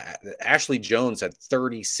Ashley Jones had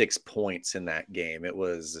 36 points in that game. It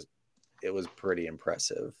was pretty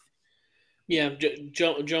impressive. Yeah,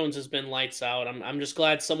 Jones has been lights out. I'm just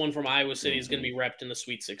glad someone from Iowa City is going to be repped in the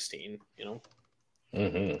Sweet 16.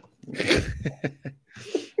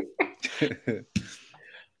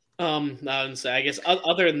 I would say, I guess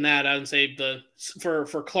other than that, I would say for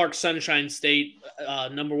Clark Sunshine State,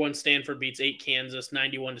 number 1 Stanford beats 8 Kansas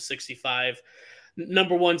 91-65.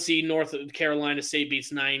 Number 1 seed North Carolina State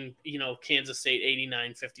beats 9 Kansas State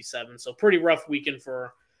 89-57. So pretty rough weekend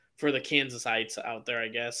for the Kansasites out there, I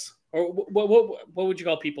guess. Or what would you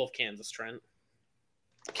call people of Kansas, Trent?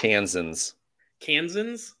 Kansans.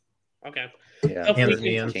 Kansans? Okay. Yeah.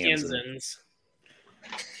 Kansans.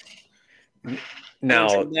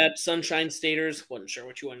 Now that Sunshine Staters, wasn't sure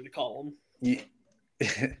what you wanted to call them.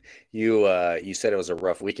 You said it was a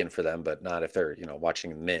rough weekend for them, but not if they're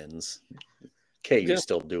watching men's. KU's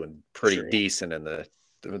still doing pretty decent in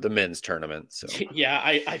the men's tournament. So yeah,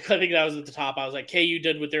 I think that was at the top. I was like, KU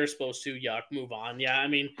did what they're supposed to. Yuck, move on. Yeah, I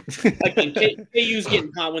mean, I think KU's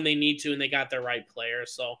getting hot when they need to, and they got their right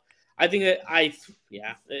players. So I think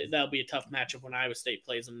that'll be a tough matchup when Iowa State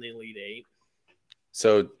plays them in the Elite Eight.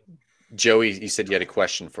 So, Joey, you said you had a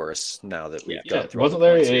question for us now that we've gone through. Wasn't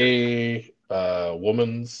there a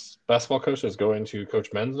women's basketball coach that's going to coach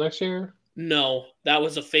men's next year? No, that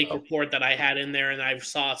was a fake report that I had in there, and I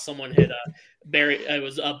saw someone hit a Barry. It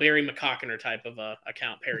was a Barry McCockiner type of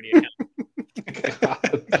parody account.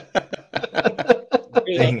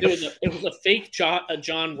 It was a fake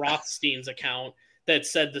John Rothstein's account that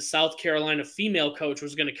said the South Carolina female coach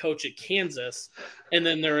was going to coach at Kansas, and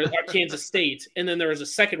then Kansas State, and then there was a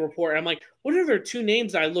second report. And I'm like, what are their 2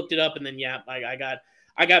 names? I looked it up, and then I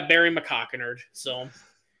got Barry McCockiner. So.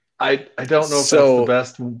 I don't know if that's the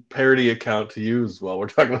best parody account to use while we're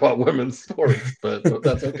talking about women's sports, but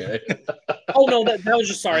that's okay. Oh no, that was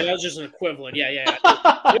just an equivalent. Yeah.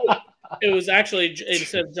 It was actually,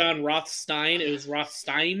 instead of John Rothstein, it was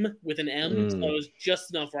Rothstein with an M, so it was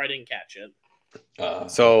just enough where I didn't catch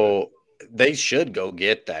it. So they should go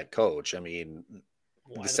get that coach. I mean,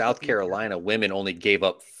 the South Carolina women only gave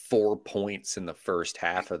up 4 points in the first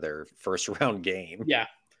half of their first round game. Yeah,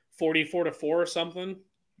 44-4 or something.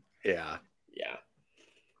 Yeah.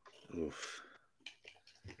 Oof.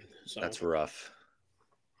 So, that's rough.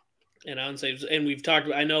 And we've talked.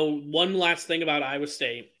 I know one last thing about Iowa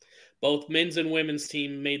State. Both men's and women's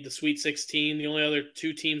team made the Sweet 16. The only other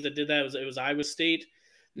 2 teams that did that was Iowa State,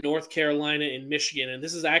 North Carolina, and Michigan. And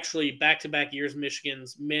this is actually back-to-back years.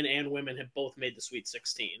 Michigan's men and women have both made the Sweet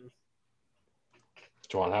 16.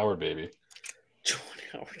 Juwan Howard, baby. Juwan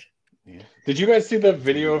Howard. Yeah. Did you guys see the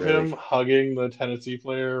video of him hugging the Tennessee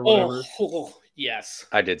player or whatever? Oh, yes.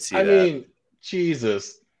 I did see that. I mean,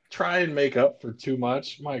 Jesus. Try and make up for too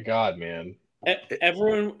much. My God, man.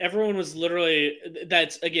 Everyone was literally,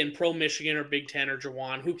 that's, again, pro Michigan or Big Ten or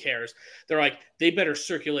Jawan. Who cares? They're like, they better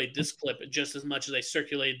circulate this clip just as much as they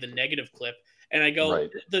circulated the negative clip. And I go, right.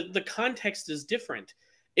 The context is different.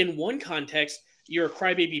 In one context, you're a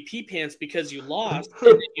crybaby pee pants because you lost,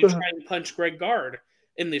 and then you try and punch Greg Gard.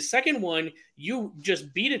 In the second one, you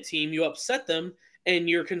just beat a team, you upset them, and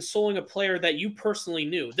you're consoling a player that you personally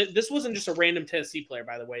knew. This wasn't just a random Tennessee player,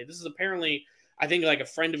 by the way. This is apparently, I think, like a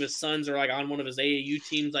friend of his son's or like on one of his AAU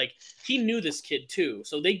teams. Like, he knew this kid too.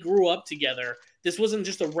 So they grew up together. This wasn't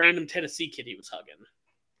just a random Tennessee kid he was hugging.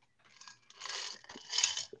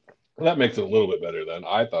 Well, that makes it a little bit better then.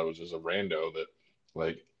 I thought it was just a rando that,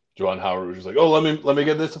 like, Juwan Howard was just like, oh, let me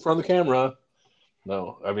get this in front of the camera.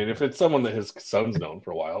 No, I mean, if it's someone that his son's known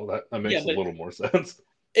for a while, that makes a little more sense.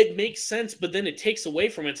 It makes sense, but then it takes away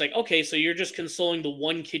from it. It's like, okay, so you're just consoling the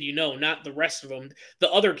one kid you know, not the rest of them.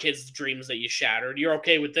 The other kids' dreams that you shattered, you're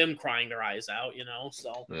okay with them crying their eyes out,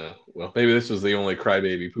 So yeah, well, maybe this was the only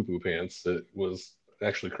crybaby poo-poo pants that was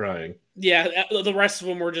actually crying. Yeah, the rest of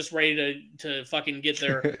them were just ready to fucking get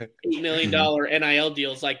their $8 million NIL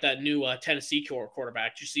deals like that new Tennessee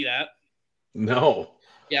quarterback. Did you see that? No.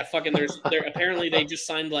 Yeah, fucking. Apparently they just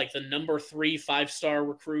signed like the number 3 5-star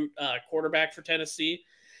recruit quarterback for Tennessee,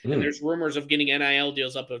 and there's rumors of getting NIL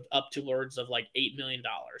deals up to upwards of like $8 million.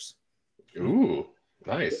 Ooh,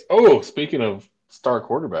 nice. Oh, speaking of star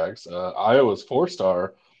quarterbacks. Iowa's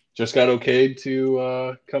 4-star just got okayed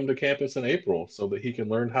to come to campus in April so that he can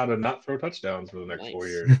learn how to not throw touchdowns for the next 4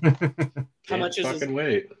 years. How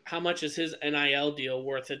much is his NIL deal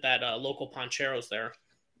worth at that local Pancheros there?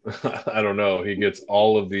 I don't know. He gets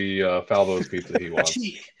all of the Falvo's pizza he wants.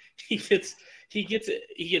 He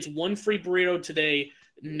gets one free burrito today,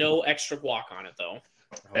 no extra guac on it though.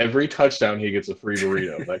 Every touchdown he gets a free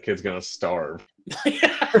burrito. That kid's gonna starve. He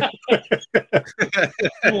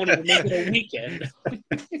won't even make it a weekend.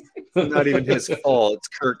 Not even his fault. It's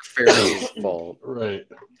Kirk Fairley's fault. Right.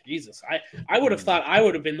 Jesus. I would have thought I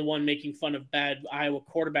would have been the one making fun of bad Iowa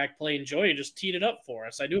quarterback play, and Joey just teed it up for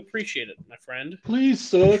us. I do appreciate it, my friend. Please,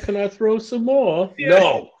 sir, can I throw some more? Yeah.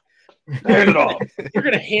 No. Hand it off. You're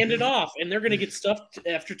going to hand it off, and they're going to get stuffed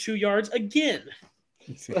after 2 yards again.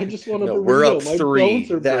 I just want to. No, we're up 3.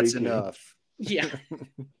 That's enough. Yeah.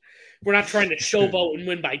 We're not trying to showboat and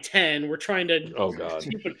win by 10. We're trying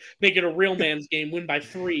to make it a real man's game, win by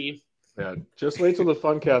 3. Yeah, just wait till the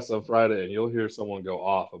Funcast on Friday, and you'll hear someone go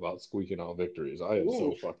off about squeaking out victories. I am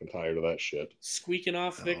so fucking tired of that shit. Squeaking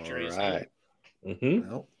off victories. All right.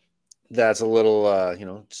 Well, that's a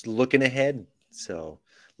little, just looking ahead. So,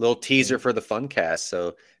 little teaser for the Funcast.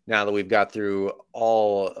 So now that we've got through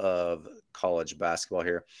all of college basketball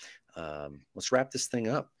here, let's wrap this thing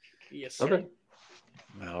up. Yes, sir. Okay.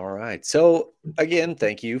 All right. So again,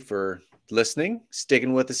 thank you for listening,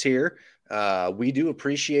 sticking with us here. We do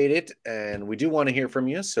appreciate it, and we do want to hear from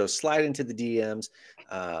you. So slide into the DMs.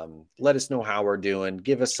 Let us know how we're doing.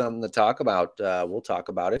 Give us something to talk about. We'll talk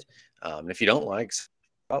about it. And if you don't like,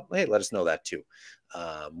 hey, let us know that too.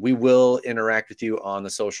 We will interact with you on the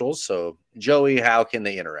socials. So Joey, how can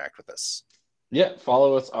they interact with us? Yeah,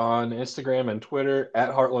 follow us on Instagram and Twitter at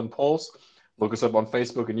Heartland Pulse. Look us up on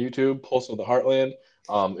Facebook and YouTube, Pulse of the Heartland.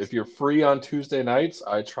 If you're free on Tuesday nights,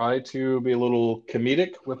 I try to be a little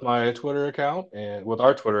comedic with my Twitter account and with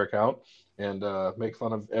our Twitter account, and make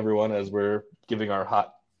fun of everyone as we're giving our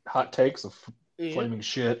hot takes of flaming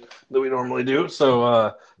shit that we normally do.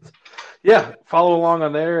 So follow along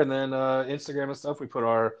on there, and then Instagram and stuff. We put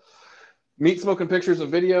our meat smoking pictures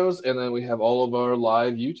and videos, and then we have all of our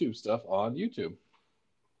live YouTube stuff on YouTube.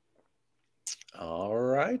 All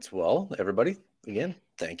right. Well, everybody, again,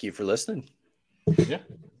 thank you for listening. Yeah.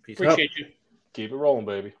 Appreciate you. Keep it rolling,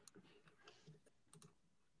 baby.